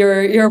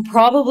 you're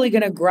probably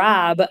going to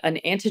grab an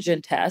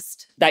antigen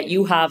test that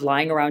you have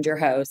lying around your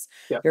house.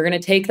 You're going to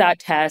take that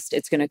test.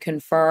 It's going to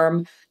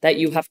confirm that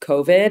you have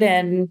COVID,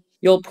 and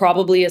you'll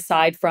probably,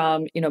 aside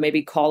from,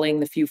 maybe calling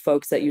the few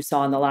folks that you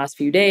saw in the last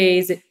few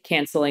days,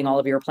 canceling all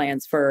of your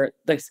plans for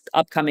this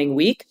upcoming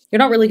week, you're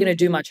not really going to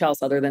do much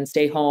else other than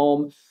stay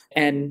home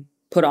and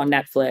put on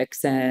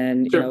Netflix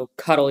and,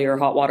 cuddle your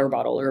hot water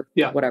bottle or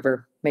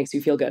whatever makes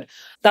you feel good.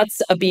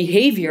 That's a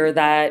behavior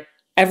that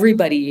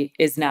everybody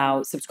is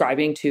now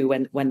subscribing to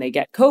when they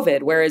get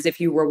COVID. Whereas if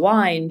you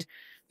rewind,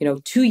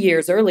 2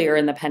 years earlier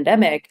in the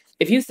pandemic,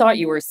 if you thought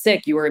you were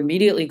sick, you were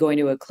immediately going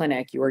to a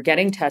clinic, you were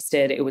getting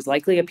tested, it was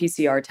likely a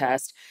PCR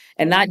test,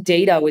 and that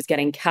data was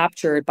getting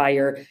captured by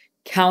your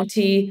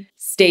county,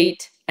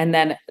 state, and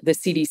then the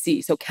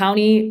CDC. So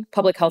county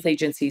public health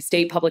agency,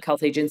 state public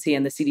health agency,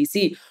 and the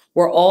CDC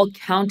were all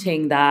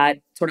counting that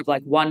sort of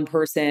like one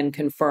person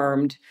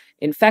confirmed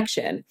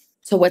infection.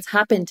 So what's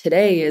happened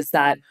today is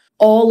that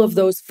all of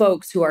those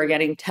folks who are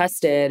getting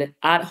tested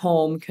at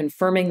home,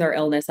 confirming their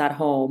illness at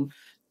home,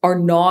 are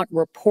not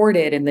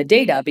reported in the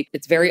data.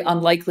 It's very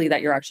unlikely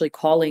that you're actually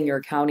calling your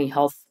county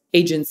health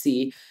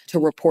agency to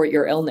report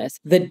your illness.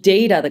 The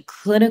data, the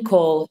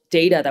clinical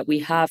data that we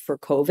have for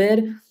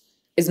COVID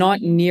is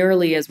not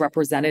nearly as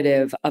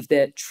representative of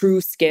the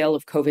true scale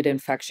of COVID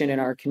infection in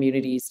our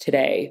communities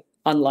today,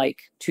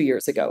 unlike 2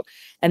 years ago.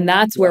 And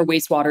that's where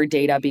wastewater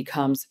data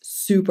becomes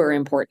super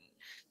important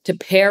to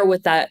pair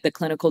with the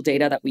clinical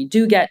data that we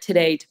do get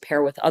today, to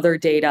pair with other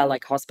data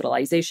like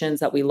hospitalizations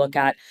that we look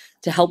at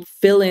to help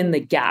fill in the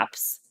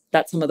gaps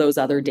that some of those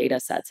other data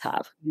sets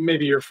have.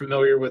 Maybe you're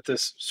familiar with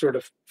this sort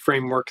of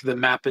framework, the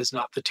map is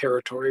not the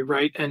territory,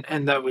 right?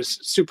 And that was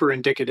super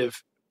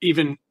indicative,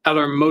 even at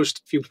our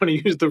most, if you want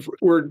to use the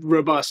word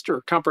robust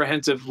or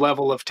comprehensive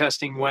level of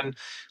testing, when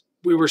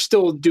we were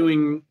still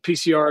doing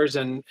PCRs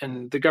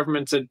and the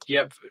government said,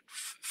 yeah,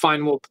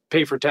 fine, we'll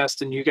pay for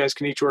tests and you guys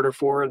can each order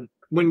 4. And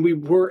when we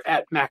were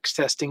at max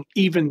testing,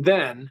 even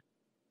then,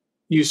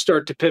 you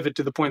start to pivot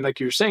to the point, like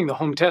you were saying, the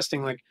home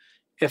testing. Like,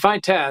 if I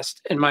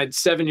test and my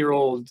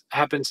 7-year-old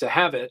happens to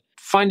have it,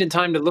 finding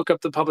time to look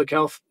up the public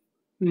health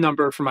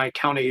number for my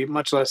county,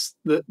 much less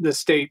the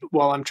state,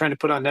 while I'm trying to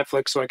put on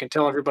Netflix so I can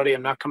tell everybody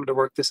I'm not coming to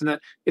work, this and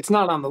that, it's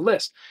not on the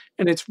list.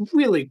 And it's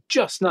really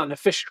just not an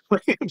efficient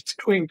way of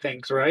doing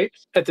things, right?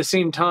 At the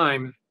same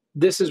time,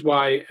 this is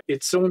why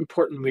it's so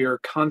important we are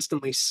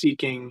constantly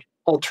seeking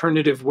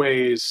alternative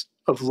ways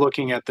of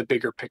looking at the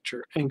bigger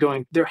picture and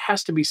going, there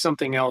has to be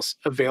something else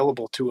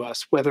available to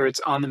us, whether it's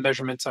on the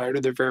measurement side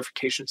or the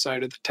verification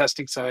side or the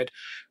testing side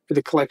or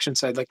the collection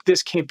side. Like,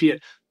 this can't be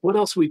it. What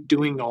else are we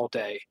doing all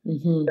day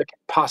that can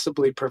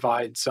possibly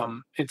provide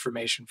some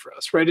information for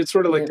us, right? It's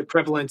sort of like the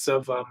prevalence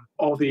of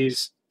all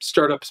these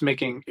startups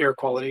making air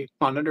quality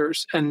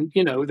monitors. And,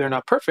 they're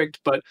not perfect,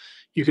 but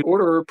you can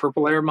order a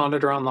purple air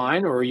monitor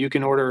online, or you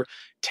can order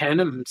 10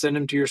 and send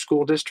them to your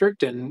school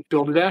district and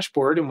build a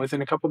dashboard. And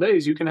within a couple of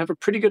days, you can have a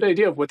pretty good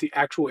idea of what the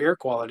actual air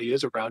quality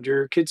is around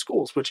your kids'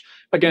 schools, which,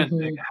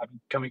 again,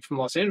 coming from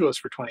Los Angeles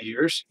for 20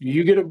 years,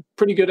 you get a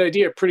pretty good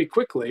idea pretty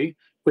quickly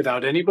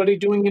without anybody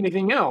doing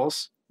anything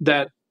else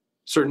that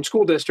certain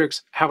school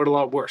districts have it a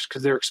lot worse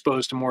because they're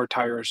exposed to more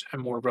tires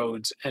and more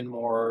roads and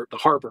more the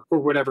harbor or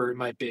whatever it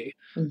might be.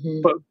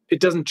 But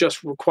it doesn't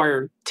just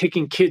require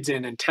taking kids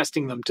in and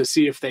testing them to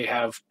see if they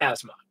have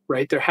asthma,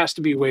 right? There has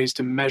to be ways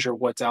to measure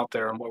what's out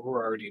there and what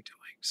we're already doing.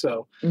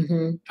 So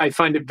I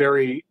find it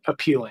very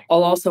appealing.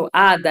 I'll also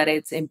add that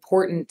it's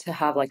important to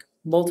have like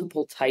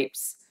multiple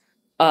types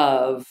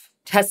of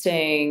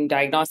testing,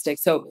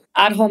 diagnostics. So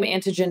at-home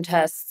antigen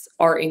tests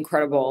are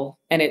incredible.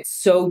 And it's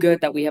so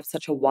good that we have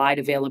such a wide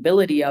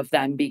availability of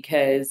them,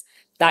 because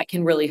that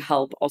can really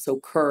help also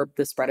curb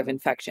the spread of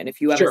infection.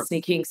 If you have a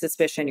sneaking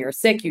suspicion you're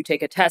sick, you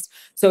take a test.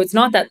 So it's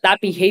not that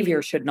that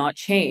behavior should not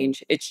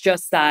change. It's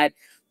just that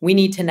we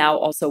need to now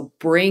also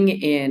bring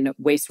in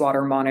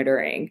wastewater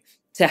monitoring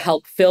to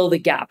help fill the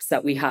gaps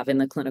that we have in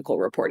the clinical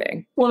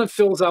reporting. Well, it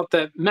fills out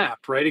that map,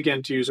 right?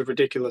 Again, to use a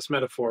ridiculous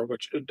metaphor,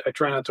 which I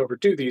try not to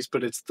overdo these,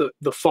 but it's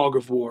the fog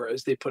of war,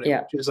 as they put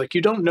it. Which is like,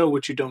 you don't know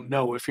what you don't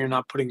know if you're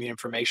not putting the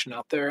information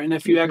out there. And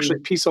if you actually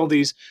piece all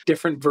these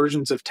different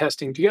versions of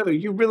testing together,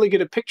 you really get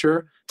a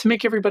picture to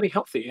make everybody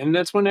healthy. And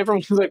that's when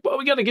everyone's like, well,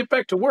 we got to get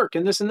back to work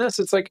and this and this.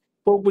 It's like,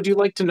 well, would you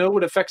like to know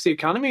what affects the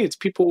economy? It's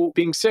people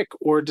being sick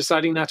or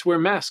deciding not to wear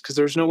masks because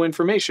there's no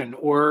information,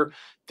 or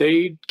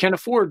they can't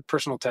afford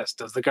personal tests.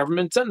 Does the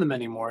government send them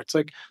anymore? It's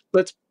like,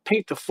 let's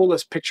paint the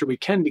fullest picture we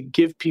can to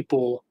give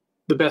people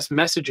the best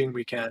messaging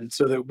we can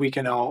so that we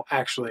can all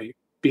actually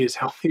be as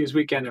healthy as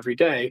we can every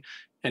day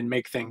and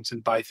make things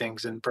and buy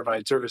things and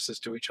provide services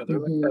to each other.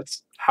 Like,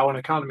 that's how an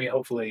economy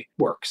hopefully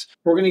works.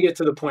 We're going to get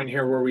to the point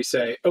here where we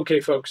say,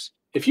 okay, folks,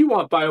 if you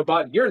want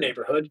Biobot in your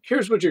neighborhood,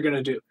 here's what you're going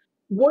to do.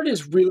 What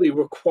is really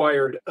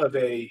required of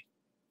a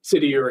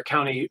city or a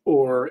county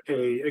or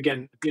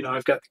again,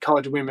 I've got the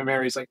College of William &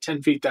 Mary's like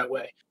 10 feet that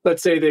way.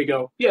 Let's say they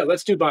go, yeah,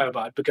 let's do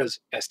Biobot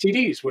because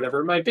STDs, whatever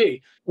it might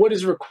be. What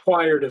is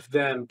required of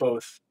them,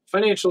 both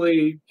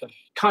financially,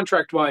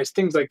 contract-wise,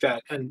 things like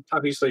that? And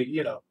obviously,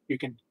 you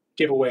can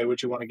give away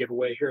what you want to give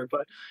away here,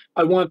 but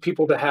I want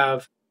people to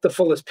have the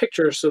fullest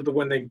picture so that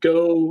when they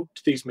go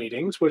to these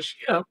meetings, which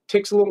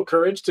takes a little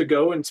courage to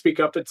go and speak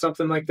up at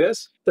something like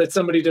this, that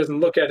somebody doesn't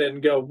look at it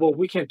and go, well,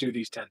 we can't do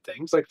these 10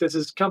 things. Like, this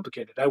is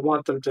complicated. I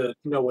want them to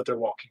know what they're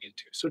walking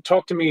into. So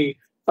talk to me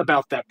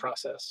about that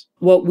process.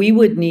 What we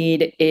would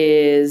need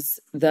is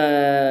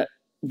the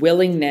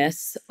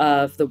willingness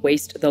of the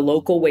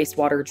local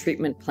wastewater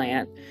treatment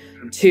plant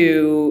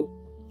to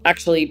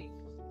actually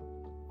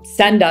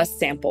send us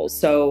samples.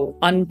 So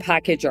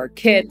unpackage our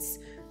kits,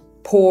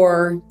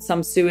 pour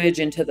some sewage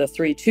into the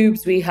 3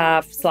 tubes we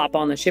have, slap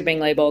on the shipping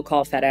label,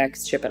 call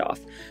FedEx, ship it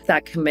off.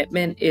 That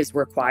commitment is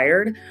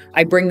required.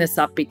 I bring this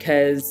up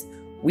because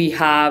we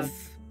have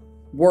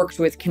worked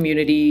with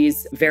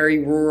communities, very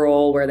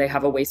rural, where they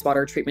have a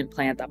wastewater treatment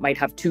plant that might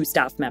have 2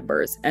 staff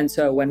members. And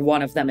so when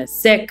one of them is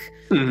sick,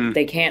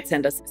 they can't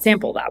send us a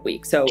sample that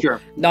week. So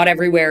not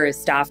everywhere is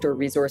staffed or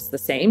resourced the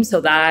same.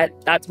 So that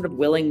sort of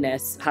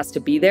willingness has to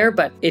be there,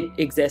 but it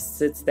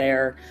exists, it's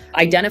there.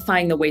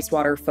 Identifying the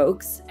wastewater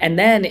folks. And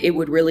then it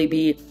would really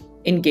be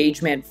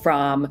engagement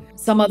from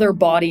some other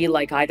body,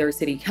 like either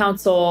city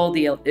council,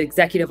 the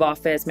executive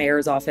office,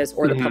 mayor's office,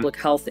 or the public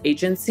health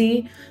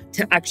agency,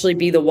 to actually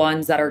be the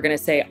ones that are going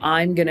to say,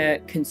 I'm going to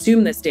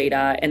consume this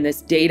data, and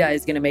this data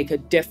is going to make a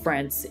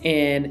difference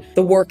in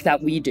the work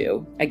that we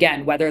do.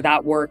 Again, whether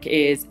that work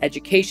is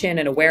education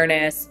and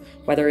awareness,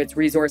 whether it's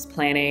resource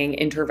planning,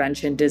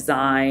 intervention,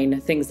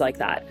 design, things like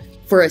that.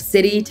 For a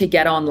city to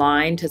get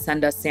online to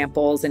send us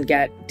samples and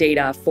get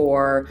data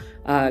for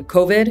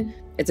COVID,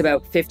 it's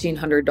about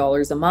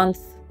 $1,500 a month.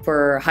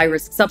 For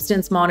high-risk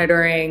substance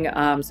monitoring,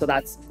 so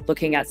that's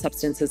looking at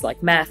substances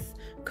like meth,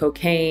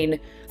 cocaine,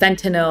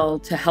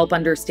 fentanyl, to help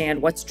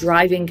understand what's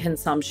driving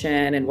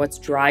consumption and what's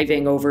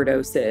driving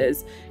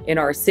overdoses in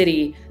our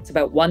city. It's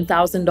about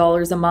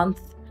 $1,000 a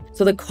month.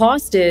 So the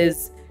cost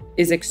is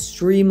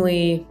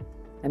extremely,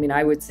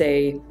 I would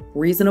say,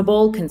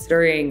 reasonable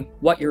considering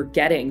what you're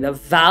getting, the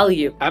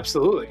value.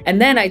 Absolutely.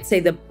 And then I'd say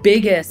the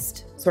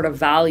biggest sort of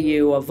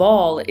value of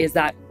all is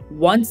that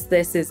once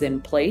this is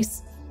in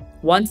place,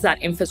 once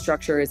that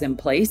infrastructure is in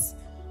place,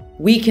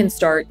 we can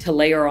start to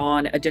layer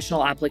on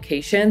additional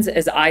applications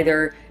as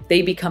either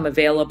they become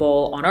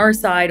available on our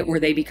side or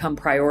they become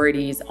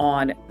priorities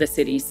on the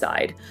city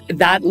side.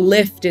 That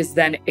lift is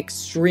then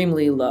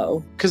extremely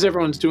low. Because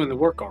everyone's doing the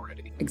work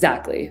already.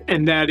 Exactly.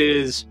 And that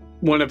is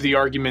one of the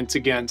arguments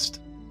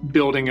against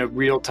building a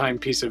real-time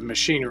piece of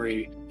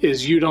machinery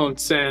is you don't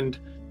send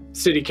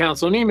city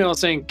council an email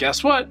saying,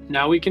 guess what?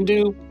 Now we can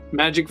do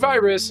magic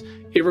virus.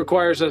 It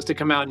requires us to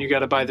come out and you got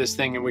to buy this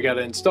thing and we got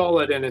to install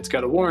it and it's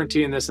got a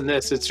warranty and this and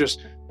this. It's just,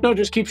 no,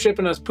 just keep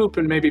shipping us poop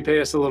and maybe pay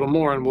us a little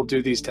more and we'll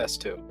do these tests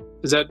too.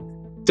 Is that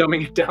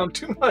dumbing it down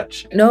too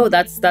much? No,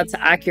 that's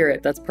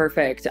accurate. That's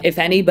perfect. If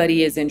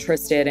anybody is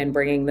interested in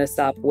bringing this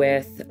up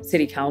with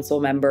city council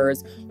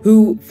members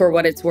who, for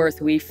what it's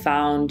worth, we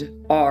found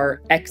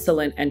are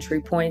excellent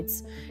entry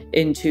points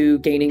into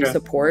gaining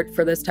support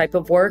for this type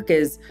of work,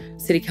 is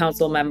city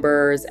council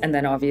members, and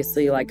then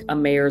obviously like a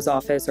mayor's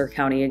office or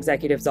county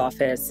executive's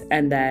office,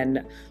 and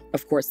then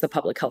of course the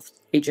public health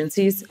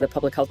agencies, the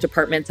public health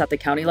departments at the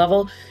county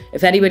level.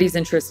 If anybody's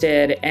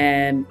interested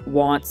and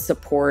wants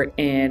support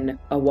in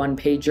a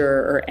one-pager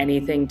or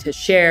anything to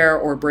share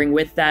or bring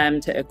with them,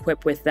 to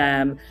equip with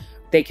them,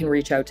 they can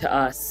reach out to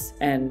us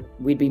and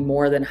we'd be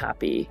more than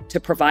happy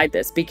to provide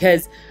this.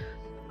 Because,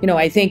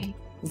 I think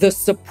the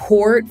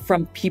support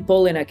from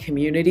people in a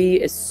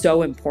community is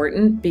so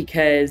important,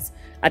 because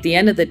at the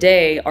end of the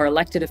day, our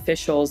elected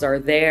officials are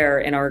there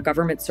and our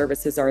government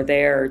services are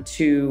there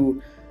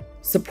to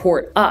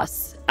support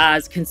us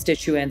as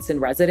constituents and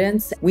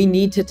residents. We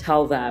need to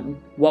tell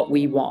them what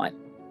we want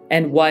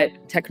and what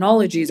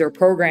technologies or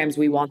programs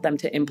we want them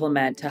to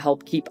implement to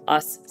help keep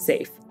us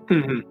safe.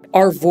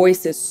 Our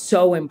voice is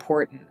so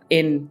important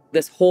in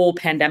this whole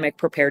pandemic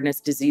preparedness,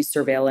 disease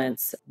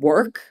surveillance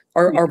work.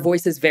 Our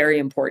voice is very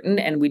important,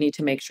 and we need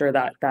to make sure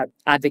that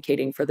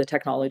advocating for the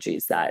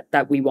technologies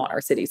that we want our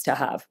cities to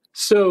have.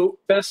 So,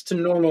 best to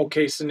normal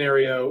case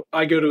scenario,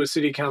 I go to a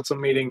city council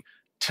meeting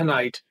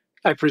tonight.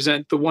 I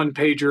present the one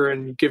pager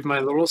and give my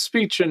little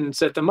speech and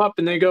set them up,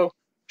 and they go,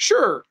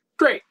 sure,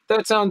 great,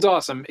 that sounds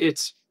awesome.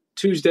 It's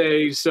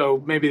Tuesday,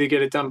 so maybe they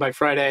get it done by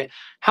Friday.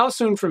 How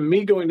soon from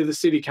me going to the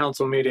city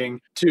council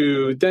meeting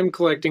to them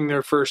collecting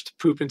their first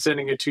poop and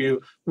sending it to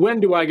you, when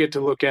do I get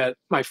to look at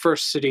my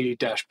first city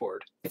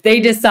dashboard? If they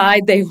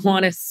decide they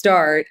want to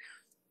start,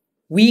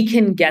 we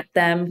can get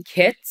them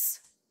kits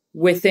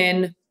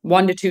within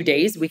 1 to 2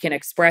 days. We can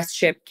express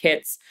ship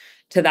kits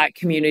to that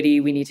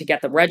community. We need to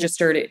get them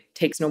registered. It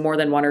takes no more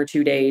than 1 or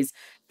 2 days.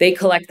 They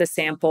collect the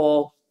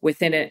sample.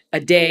 Within a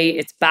day,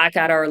 it's back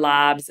at our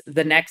labs.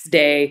 The next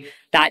day,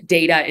 that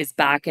data is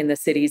back in the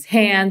city's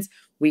hands.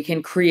 We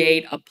can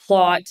create a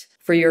plot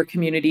for your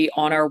community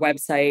on our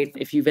website.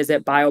 If you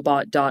visit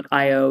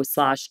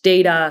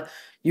biobot.io/data,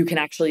 you can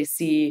actually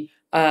see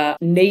a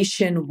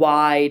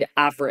nationwide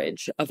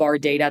average of our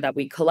data that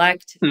we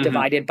collect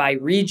divided by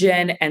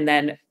region. And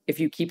then if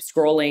you keep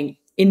scrolling,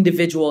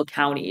 individual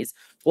counties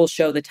will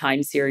show the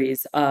time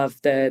series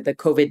of the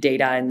COVID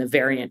data and the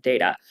variant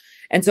data.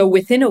 And so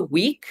within a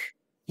week,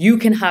 you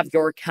can have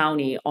your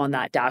county on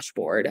that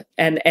dashboard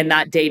and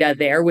that data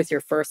there with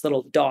your first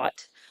little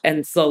dot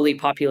and slowly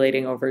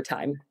populating over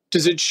time.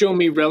 Does it show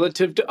me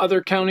relative to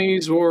other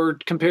counties or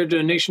compared to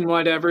a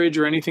nationwide average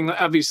or anything?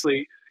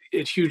 Obviously,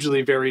 it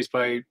hugely varies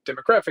by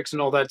demographics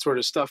and all that sort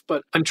of stuff,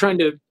 but I'm trying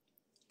to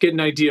get an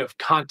idea of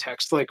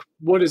context. Like,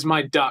 what does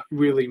my dot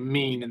really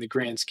mean in the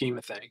grand scheme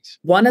of things?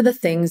 One of the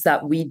things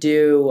that we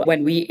do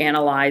when we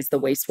analyze the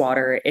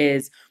wastewater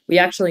is we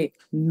actually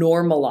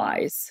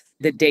normalize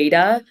the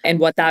data. And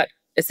what that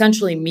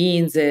essentially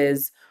means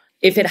is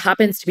if it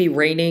happens to be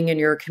raining in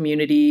your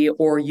community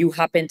or you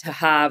happen to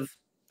have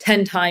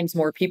 10 times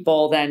more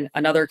people than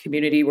another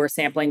community we're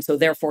sampling, so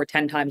therefore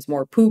 10 times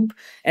more poop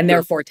and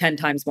therefore 10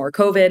 times more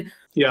COVID,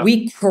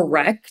 we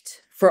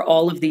correct for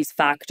all of these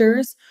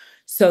factors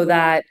so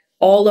that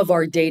all of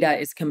our data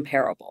is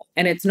comparable.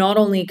 And it's not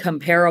only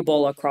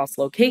comparable across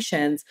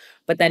locations,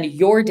 but then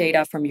your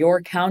data from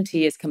your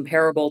county is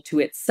comparable to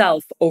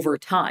itself over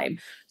time.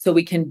 So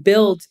we can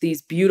build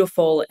these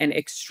beautiful and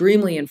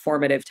extremely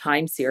informative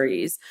time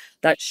series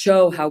that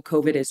show how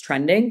COVID is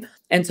trending.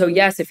 And so,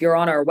 yes, if you're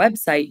on our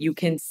website, you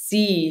can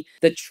see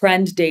the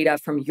trend data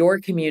from your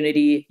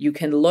community. You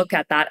can look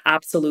at that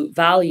absolute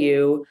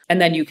value, and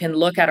then you can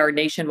look at our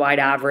nationwide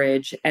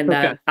average and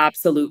that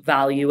absolute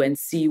value and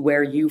see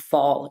where you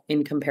fall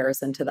in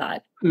comparison to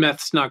that.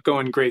 Meth's not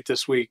going great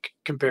this week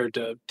compared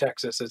to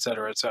Texas, et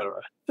cetera, et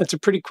cetera. That's a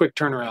pretty quick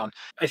turnaround.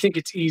 I think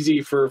it's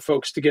easy for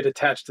folks to get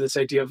attached to this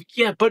idea of,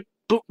 yeah, but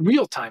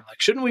real time. Like,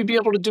 shouldn't we be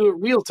able to do it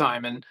real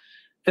time? And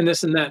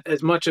this and that,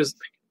 as much as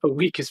a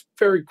week is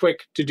very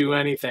quick to do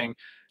anything,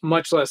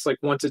 much less like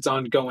once it's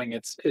ongoing,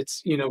 it's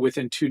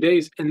within 2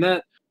 days. And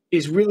that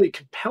is really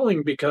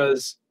compelling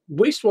because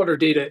wastewater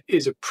data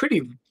is a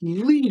pretty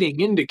leading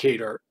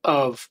indicator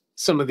of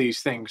some of these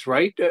things,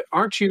 right?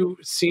 Aren't you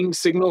seeing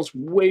signals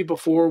way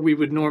before we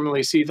would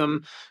normally see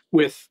them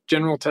with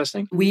general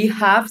testing? We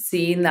have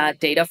seen that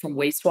data from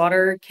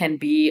wastewater can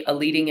be a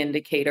leading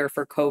indicator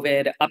for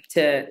COVID up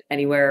to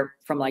anywhere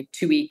from like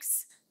 2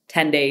 weeks,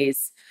 10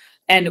 days.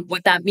 And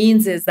what that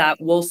means is that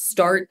we'll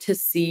start to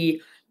see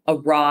a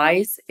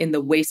rise in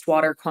the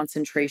wastewater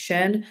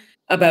concentration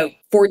about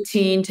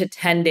 14 to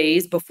 10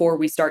 days before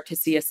we start to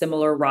see a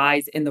similar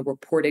rise in the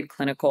reported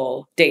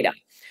clinical data.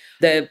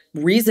 The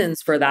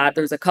reasons for that,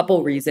 there's a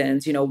couple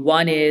reasons.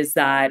 One is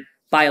that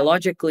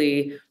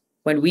biologically,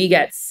 when we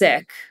get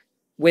sick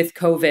with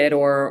COVID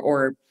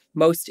or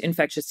most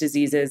infectious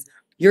diseases,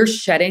 you're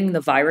shedding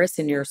the virus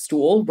in your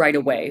stool right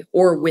away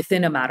or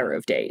within a matter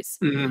of days.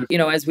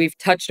 Mm-hmm. As we've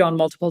touched on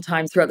multiple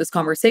times throughout this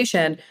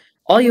conversation,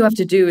 all you have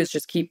to do is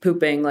just keep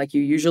pooping like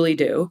you usually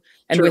do.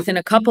 And True. Within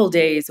a couple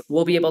days,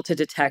 we'll be able to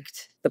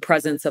detect the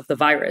presence of the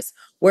virus.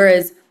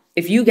 Whereas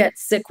if you get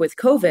sick with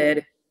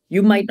COVID,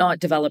 you might not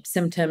develop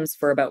symptoms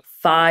for about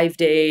 5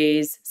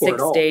 days,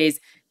 6 days,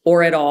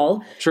 or at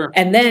all. Sure.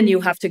 And then you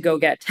have to go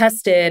get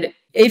tested.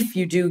 If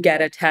you do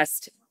get a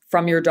test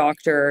from your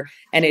doctor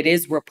and it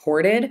is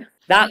reported,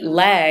 that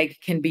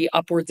lag can be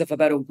upwards of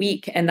about a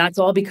week. And that's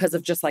all because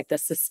of just like the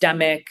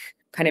systemic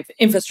kind of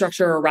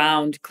infrastructure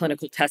around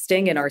clinical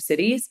testing in our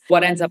cities.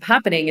 What ends up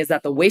happening is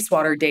that the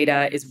wastewater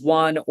data is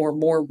 1 or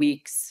more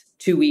weeks,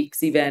 2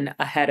 weeks even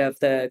ahead of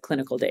the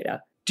clinical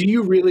data. Do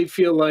you really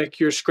feel like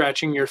you're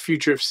scratching your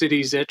future of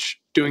cities itch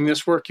doing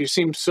this work? You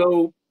seem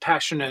so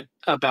passionate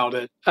about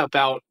it,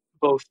 about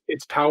both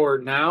its power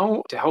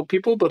now to help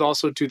people, but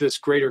also to this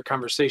greater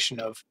conversation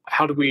of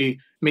how do we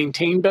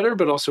maintain better,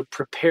 but also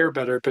prepare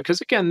better?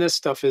 Because again, this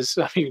stuff is,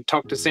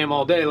 talk to Sam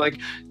all day, like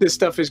this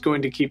stuff is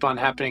going to keep on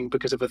happening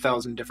because of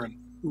 1,000 different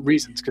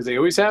reasons, because they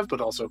always have, but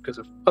also because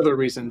of other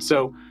reasons.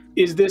 So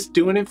is this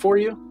doing it for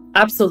you?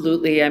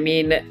 Absolutely.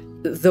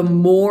 The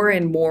more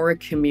and more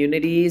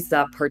communities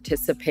that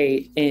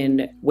participate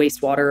in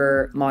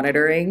wastewater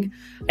monitoring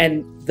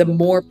and the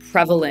more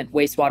prevalent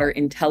wastewater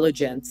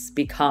intelligence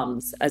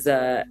becomes as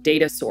a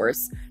data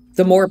source,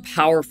 the more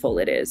powerful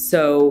it is.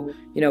 So,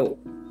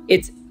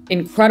 it's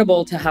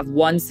incredible to have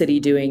one city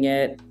doing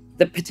it.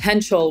 The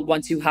potential,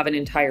 once you have an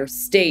entire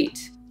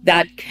state,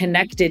 that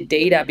connected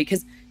data,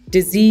 because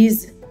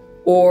disease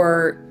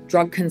or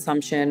drug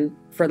consumption,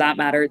 for that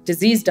matter,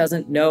 disease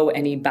doesn't know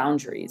any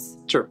boundaries.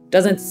 Sure.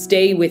 Doesn't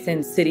stay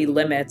within city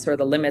limits or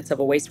the limits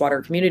of a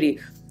wastewater community.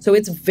 So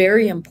it's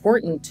very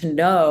important to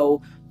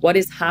know what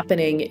is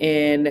happening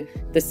in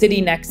the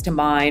city next to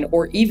mine,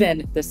 or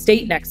even the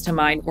state next to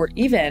mine, or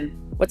even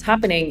what's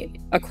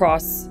happening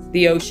across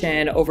the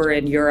ocean over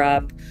in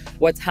Europe,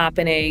 what's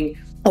happening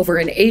over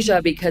in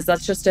Asia, because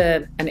that's just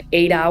an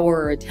 8-hour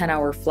or a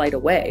 10-hour flight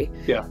away.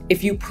 Yeah.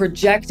 If you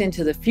project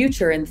into the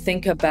future and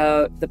think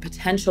about the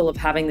potential of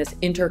having this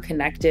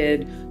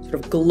interconnected sort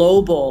of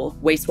global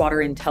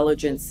wastewater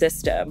intelligence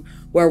system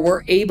where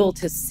we're able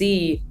to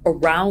see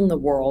around the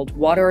world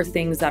what are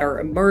things that are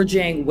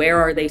emerging, where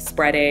are they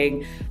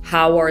spreading,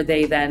 how are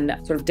they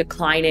then sort of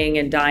declining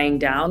and dying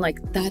down, like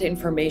that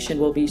information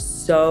will be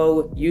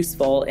so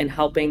useful in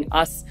helping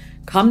us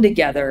come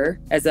together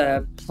as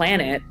a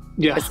planet,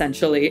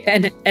 essentially,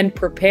 and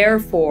prepare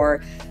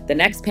for the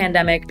next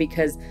pandemic,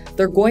 because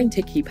they're going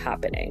to keep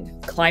happening.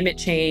 Climate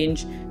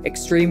change,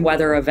 extreme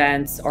weather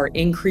events are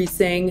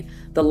increasing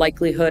the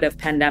likelihood of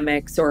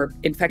pandemics or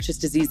infectious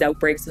disease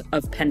outbreaks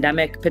of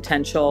pandemic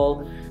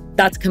potential.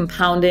 That's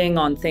compounding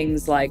on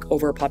things like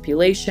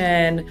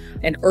overpopulation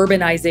and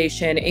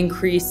urbanization,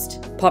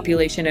 increased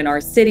population in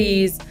our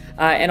cities,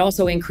 and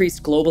also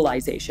increased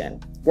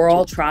globalization. We're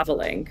all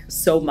traveling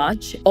so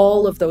much.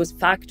 All of those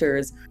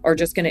factors are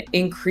just going to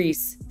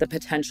increase the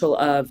potential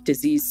of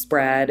disease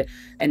spread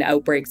and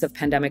outbreaks of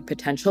pandemic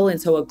potential.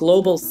 And so a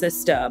global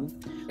system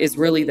is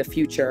really the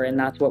future, and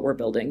that's what we're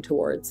building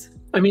towards.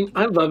 I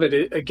love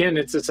it. Again,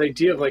 it's this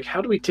idea of like,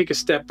 how do we take a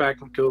step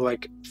back and go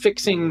like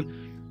fixing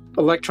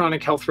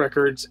electronic health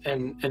records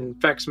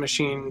and fax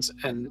machines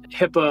and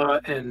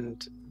HIPAA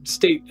and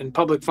state and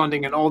public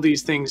funding and all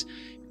these things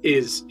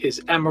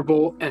is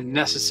admirable and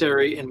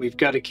necessary, and we've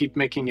got to keep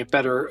making it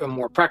better and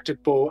more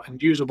practicable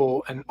and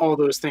usable and all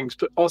those things.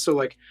 But also,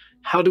 like,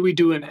 how do we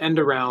do an end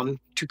around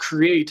to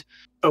create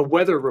a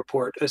weather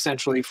report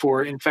essentially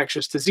for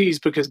infectious disease?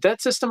 Because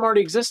that system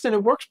already exists and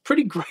it works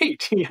pretty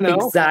great. We keep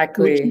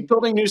Exactly.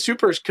 building new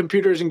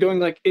supercomputers and going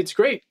like, it's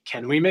great.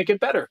 Can we make it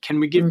better? Can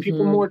we give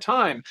people more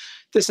time?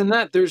 This and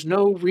that. There's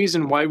no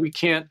reason why we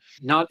can't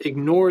not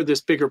ignore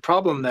this bigger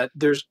problem that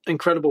there's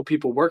incredible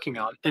people working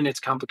on, and it's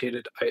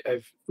complicated.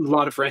 I've a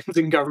lot of friends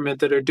in government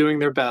that are doing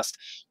their best,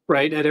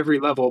 right, at every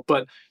level,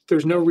 but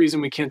there's no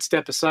reason we can't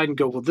step aside and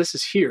go, well, this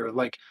is here.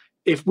 Like,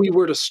 if we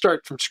were to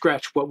start from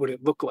scratch, what would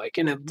it look like?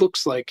 And it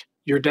looks like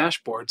your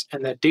dashboards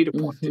and that data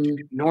point that you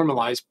can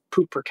normalize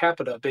poop per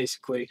capita,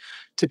 basically,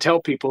 to tell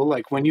people,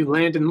 like, when you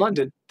land in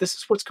London, this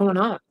is what's going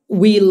on.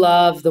 We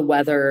love the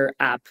weather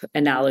app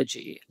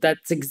analogy.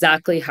 That's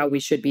exactly how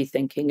we should be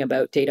thinking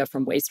about data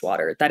from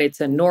wastewater, that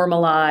it's a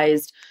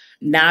normalized,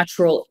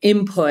 natural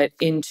input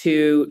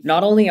into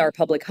not only our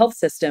public health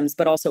systems,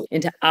 but also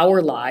into our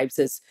lives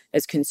as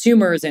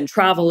consumers and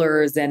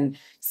travelers and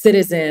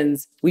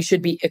citizens. We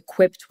should be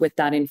equipped with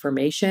that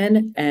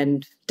information,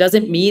 and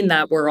doesn't mean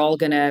that we're all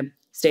going to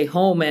stay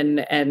home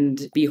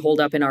and be holed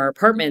up in our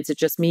apartments. It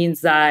just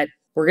means that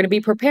we're going to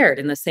be prepared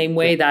in the same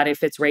way that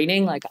if it's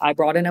raining, like I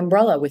brought an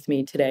umbrella with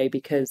me today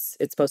because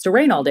it's supposed to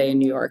rain all day in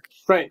New York.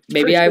 Right.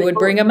 Maybe I would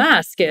bring a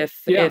mask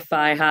if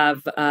I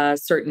have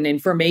certain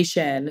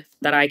information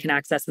that I can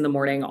access in the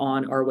morning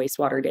on our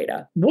wastewater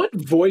data. What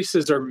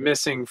voices are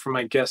missing from,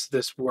 I guess,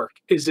 this work?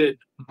 Is it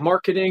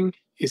marketing?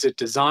 Is it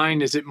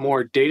design? Is it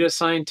more data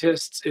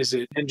scientists? Is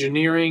it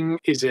engineering?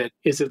 Is it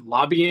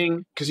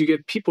lobbying? Because you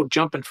get people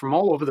jumping from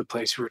all over the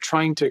place who are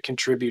trying to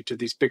contribute to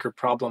these bigger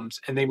problems,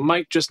 and they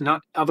might just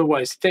not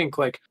otherwise think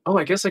like, oh,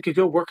 I guess I could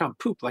go work on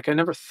poop. Like, I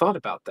never thought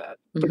about that.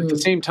 But at the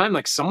same time,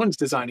 like, someone's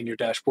designing your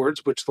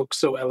dashboards, which look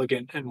so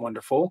elegant and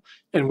wonderful.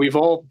 And we've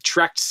all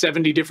tracked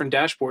 70 different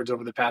dashboards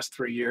over the past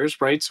 3 years,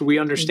 right? So we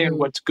understand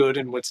what's good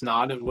and what's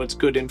not, and what's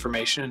good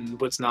information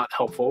and what's not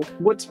helpful.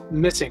 What's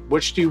missing?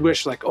 Which do you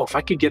wish, like, oh, if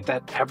I could get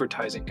that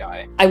advertising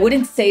guy? I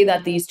wouldn't say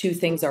that these two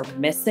things are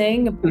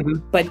missing,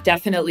 but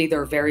definitely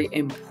they're very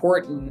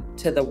important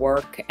to the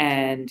work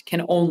and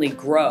can only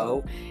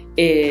grow,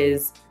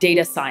 is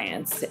data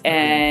science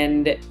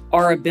and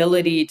our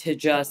ability to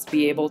just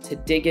be able to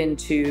dig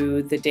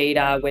into the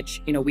data,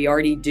 which, we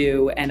already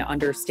do, and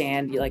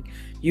understand like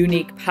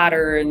unique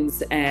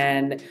patterns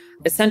and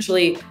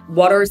essentially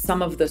what are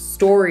some of the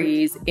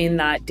stories in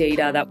that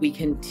data that we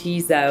can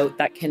tease out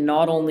that can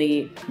not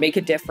only make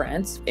a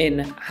difference in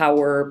how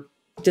we're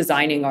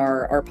designing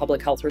our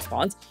public health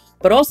response,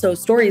 but also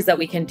stories that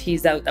we can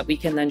tease out that we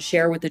can then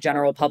share with the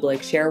general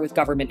public, share with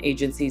government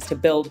agencies to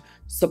build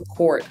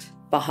support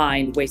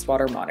behind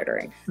wastewater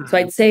monitoring. So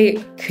I'd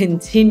say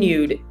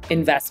continued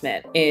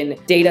investment in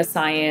data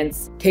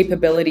science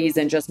capabilities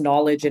and just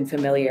knowledge and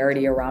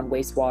familiarity around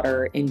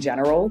wastewater in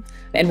general.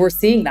 And we're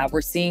seeing that.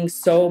 We're seeing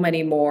so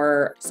many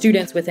more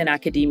students within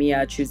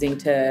academia choosing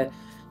to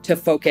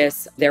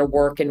focus their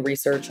work and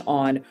research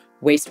on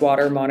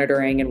wastewater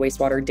monitoring and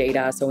wastewater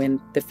data. So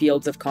in the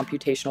fields of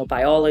computational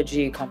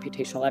biology,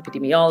 computational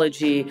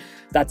epidemiology,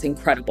 that's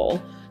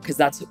incredible because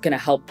that's going to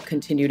help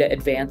continue to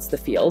advance the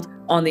field.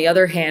 On the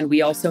other hand,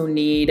 we also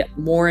need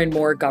more and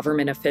more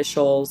government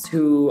officials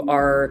who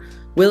are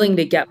willing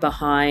to get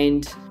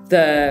behind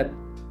the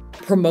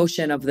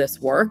promotion of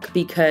this work,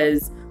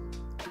 because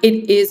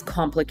it is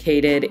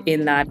complicated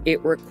in that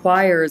it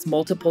requires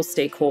multiple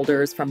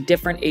stakeholders from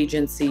different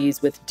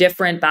agencies with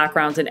different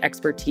backgrounds and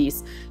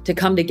expertise to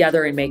come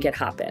together and make it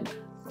happen.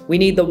 We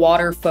need the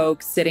water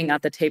folks sitting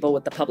at the table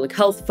with the public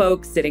health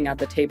folks, sitting at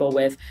the table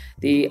with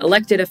the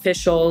elected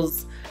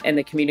officials and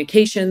the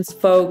communications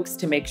folks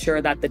to make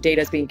sure that the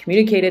data is being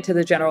communicated to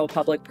the general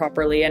public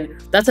properly. And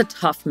that's a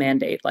tough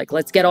mandate. Like,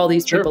 let's get all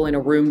these people in a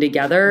room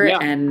together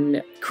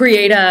and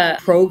create a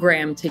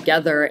program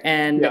together.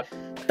 And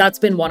that's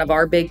been one of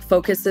our big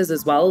focuses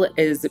as well,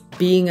 is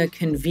being a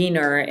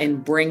convener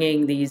and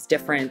bringing these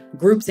different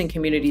groups and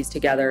communities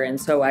together. And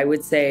so I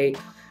would say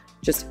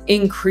just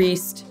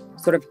increased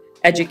sort of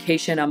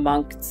education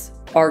amongst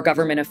our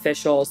government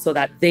officials so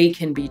that they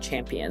can be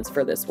champions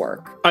for this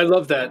work. I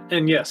love that.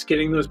 And yes,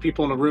 getting those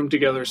people in a room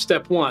together,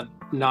 step one,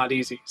 not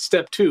easy.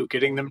 Step two,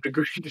 getting them to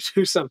agree to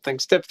do something.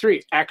 Step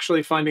three,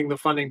 actually finding the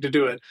funding to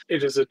do it.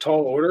 It is a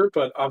tall order,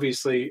 but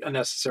obviously a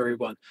necessary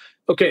one.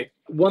 Okay,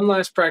 one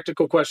last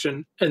practical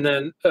question, and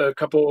then a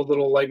couple of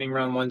little lightning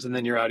round ones, and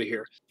then you're out of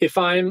here. If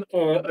I'm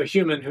a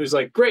human who's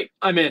like, great,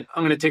 I'm in,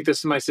 I'm going to take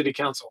this to my city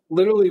council.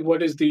 Literally,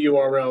 what is the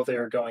URL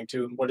they're going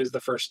to, and what is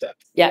the first step?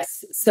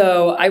 Yes,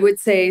 so I would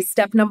say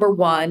step number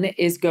one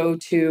is go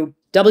to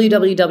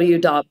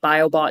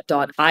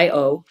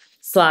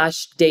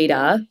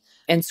www.biobot.io/data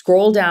and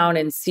scroll down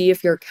and see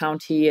if your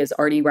county is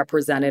already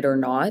represented or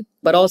not.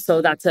 But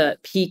also that's a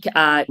peek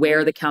at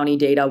where the county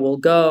data will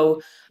go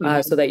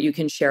so that you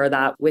can share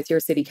that with your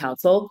city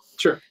council.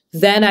 Sure.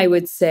 Then I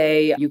would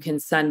say you can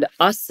send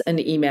us an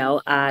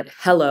email at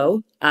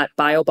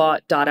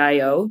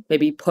hello@biobot.io.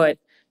 Maybe put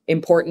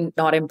important,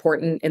 not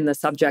important in the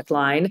subject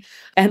line,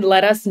 and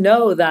let us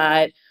know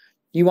that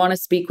you want to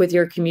speak with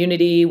your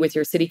community, with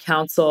your city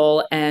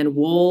council, and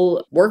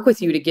we'll work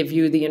with you to give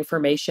you the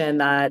information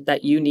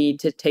that you need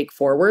to take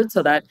forward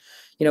so that,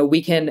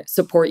 we can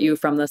support you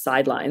from the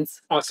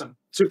sidelines. Awesome.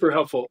 Super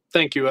helpful.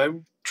 Thank you. I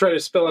try to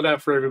spell it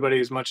out for everybody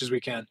as much as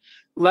we can.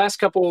 Last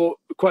couple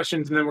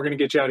questions, and then we're going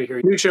to get you out of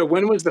here. Newsha,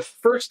 when was the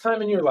first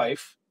time in your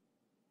life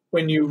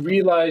when you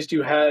realized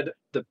you had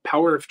the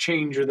power of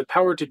change or the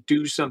power to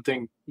do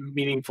something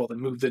meaningful to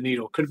move the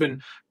needle? Could have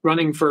been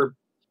running for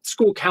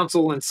school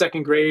council in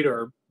second grade,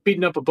 or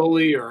beating up a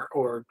bully,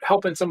 or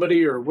helping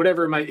somebody, or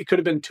whatever it could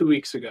have been 2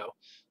 weeks ago.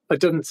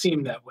 It doesn't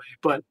seem that way,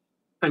 but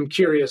I'm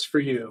curious for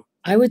you.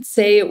 I would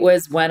say it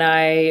was when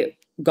I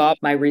got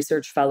my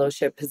research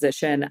fellowship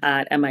position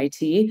at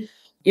MIT.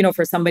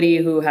 For somebody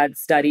who had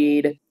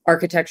studied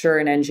architecture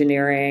and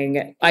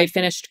engineering, I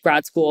finished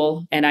grad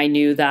school and I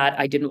knew that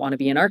I didn't want to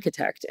be an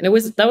architect. And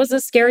that was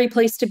a scary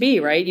place to be,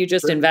 right? You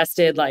just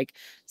invested like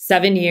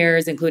 7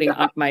 years, including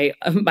my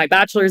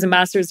bachelor's and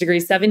master's degree,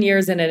 7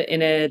 years in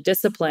a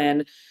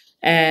discipline.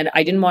 And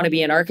I didn't want to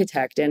be an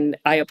architect. And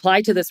I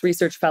applied to this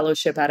research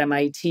fellowship at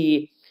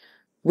MIT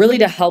really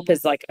to help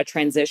as like a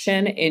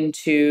transition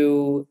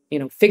into,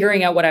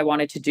 figuring out what I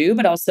wanted to do,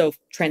 but also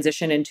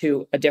transition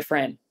into a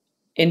different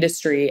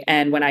industry.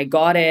 And when I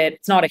got it,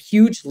 it's not a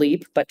huge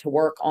leap, but to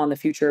work on the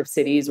future of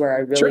cities where I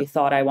really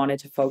thought I wanted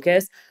to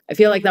focus, I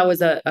feel like that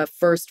was a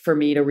first for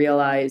me to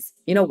realize,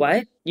 you know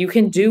what, you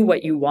can do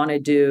what you want to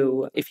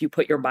do if you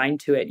put your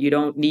mind to it. You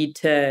don't need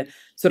to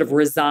sort of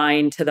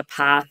resign to the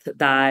path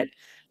that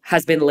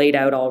has been laid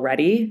out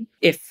already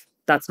if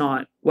that's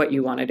not what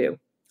you want to do.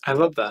 I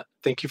love that.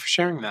 Thank you for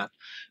sharing that.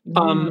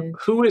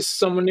 Who is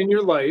someone in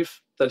your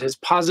life that has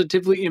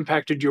positively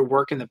impacted your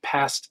work in the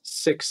past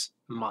 6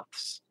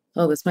 months?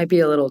 Oh, this might be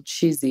a little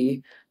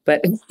cheesy,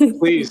 but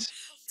please.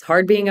 It's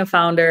hard being a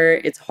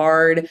founder. It's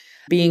hard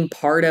being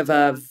part of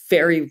a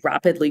very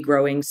rapidly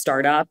growing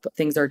startup.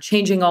 Things are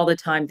changing all the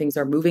time. Things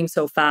are moving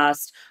so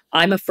fast.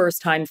 I'm a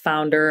first-time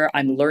founder.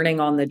 I'm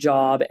learning on the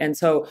job. And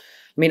so,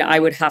 I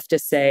would have to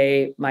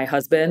say my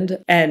husband,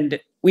 and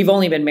we've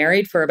only been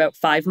married for about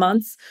 5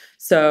 months.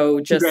 So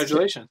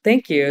congratulations.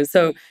 Thank you.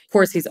 So of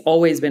course, he's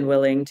always been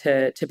willing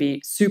to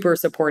be super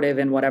supportive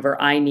in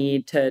whatever I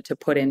need to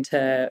put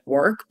into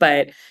work.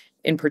 But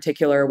in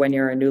particular, when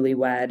you're a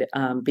newlywed,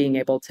 being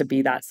able to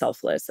be that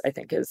selfless, I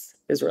think is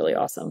really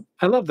awesome.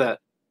 I love that.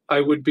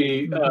 I would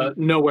be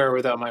nowhere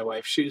without my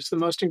wife. She's the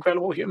most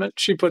incredible human.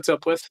 She puts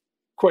up with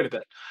quite a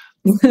bit.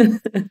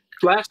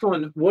 Last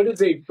one. What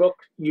is a book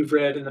you've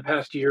read in the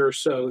past year or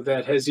so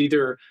that has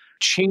either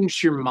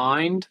changed your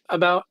mind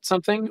about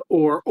something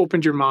or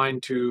opened your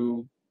mind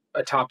to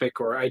a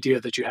topic or idea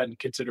that you hadn't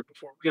considered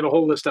before? We got a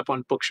whole list up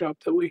on Bookshop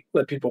that we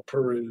let people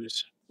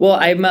peruse. Well,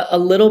 I'm a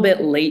little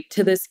bit late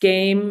to this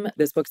game.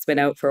 This book's been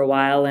out for a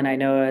while and I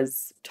know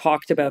is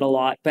talked about a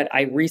lot, but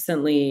I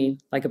recently,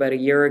 like about a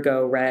year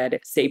ago, read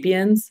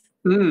Sapiens,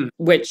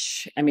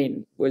 which,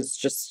 was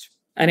just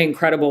an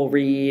incredible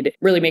read.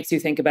 Really makes you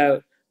think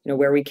about,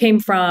 where we came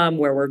from,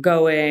 where we're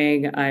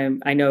going.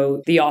 I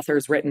know the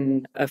author's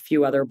written a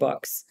few other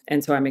books,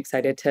 and so I'm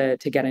excited to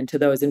get into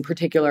those. In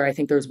particular, I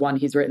think there's one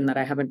he's written that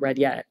I haven't read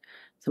yet.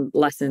 Some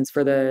lessons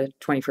for the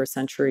 21st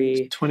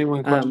century.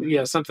 21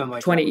 questions. Something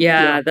like 20.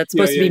 That. That's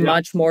supposed to be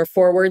much more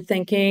forward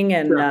thinking.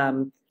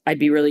 And I'd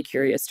be really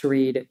curious to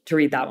read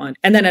that one.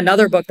 And then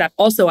another book that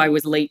also I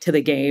was late to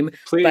the game,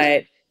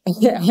 but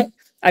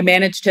I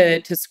managed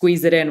to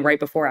squeeze it in right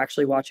before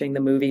actually watching the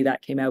movie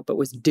that came out, but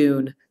was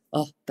Dune.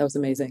 Oh, that was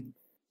amazing.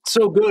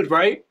 So good,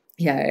 right?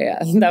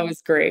 Yeah. That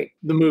was great.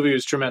 The movie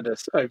was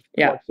tremendous. I've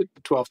watched it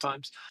 12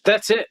 times.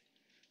 That's it.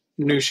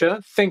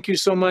 Newsha, thank you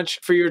so much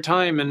for your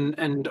time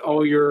and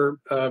all your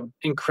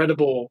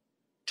incredible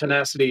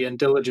tenacity and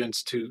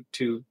diligence to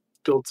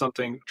build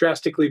something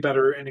drastically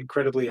better and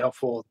incredibly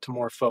helpful to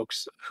more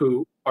folks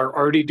who are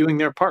already doing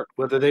their part,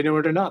 whether they know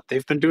it or not.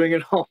 They've been doing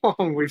it all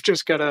along. We've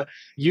just got to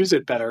use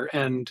it better.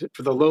 And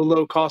for the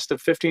low cost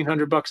of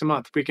 $1,500 a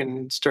month, we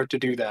can start to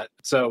do that.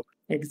 So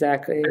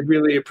exactly. I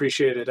really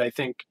appreciate it. I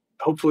think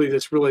hopefully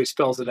this really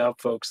spells it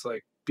out, folks.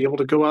 Like, be able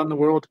to go out in the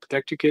world to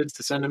protect your kids,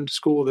 to send them to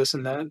school, this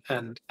and that.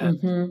 And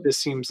this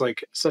seems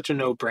like such a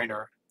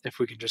no-brainer if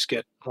we can just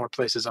get more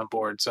places on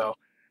board. So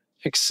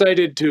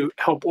excited to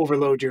help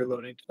overload your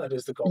loading. That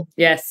is the goal.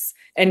 Yes.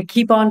 And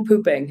keep on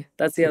pooping.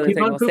 That's the other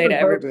thing we'll say to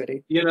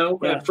everybody.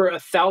 For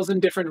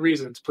 1,000 different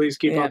reasons, please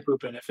keep on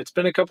pooping. If it's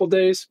been a couple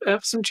days,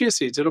 have some chia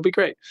seeds. It'll be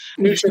great.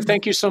 Newsha,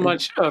 thank you so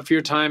much for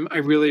your time. I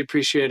really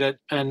appreciate it.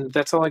 And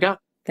that's all I got.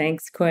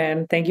 Thanks,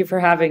 Quinn. Thank you for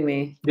having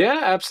me.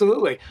 Yeah,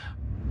 absolutely.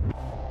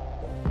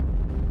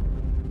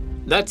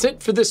 That's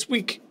it for this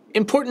week.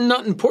 Important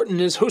Not Important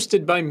is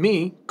hosted by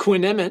me,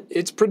 Quinn Emmett.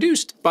 It's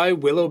produced by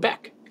Willow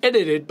Beck.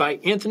 Edited by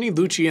Anthony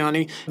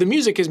Luciani. The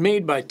music is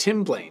made by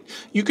Tim Blaine.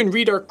 You can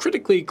read our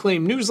critically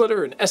acclaimed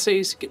newsletter and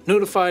essays, get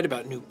notified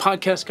about new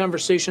podcast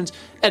conversations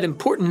at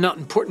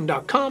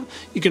importantnotimportant.com.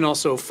 You can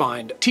also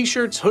find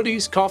t-shirts,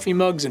 hoodies, coffee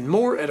mugs, and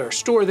more at our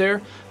store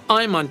there.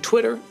 I'm on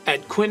Twitter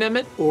at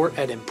QuinnEmmett or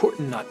at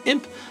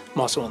ImportantNotImp.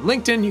 I'm also on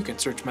LinkedIn. You can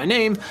search my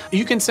name.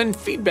 You can send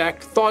feedback,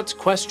 thoughts,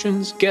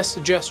 questions, guest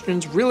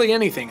suggestions, really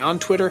anything on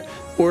Twitter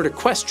or to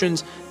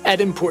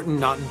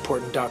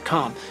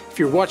questions@importantnotimportant.com. If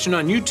you're watching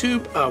on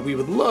YouTube, we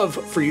would love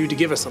for you to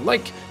give us a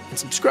like and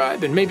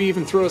subscribe and maybe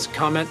even throw us a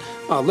comment.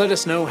 Let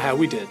us know how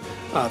we did.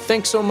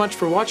 Thanks so much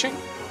for watching,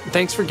 and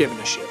thanks for giving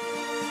a shit.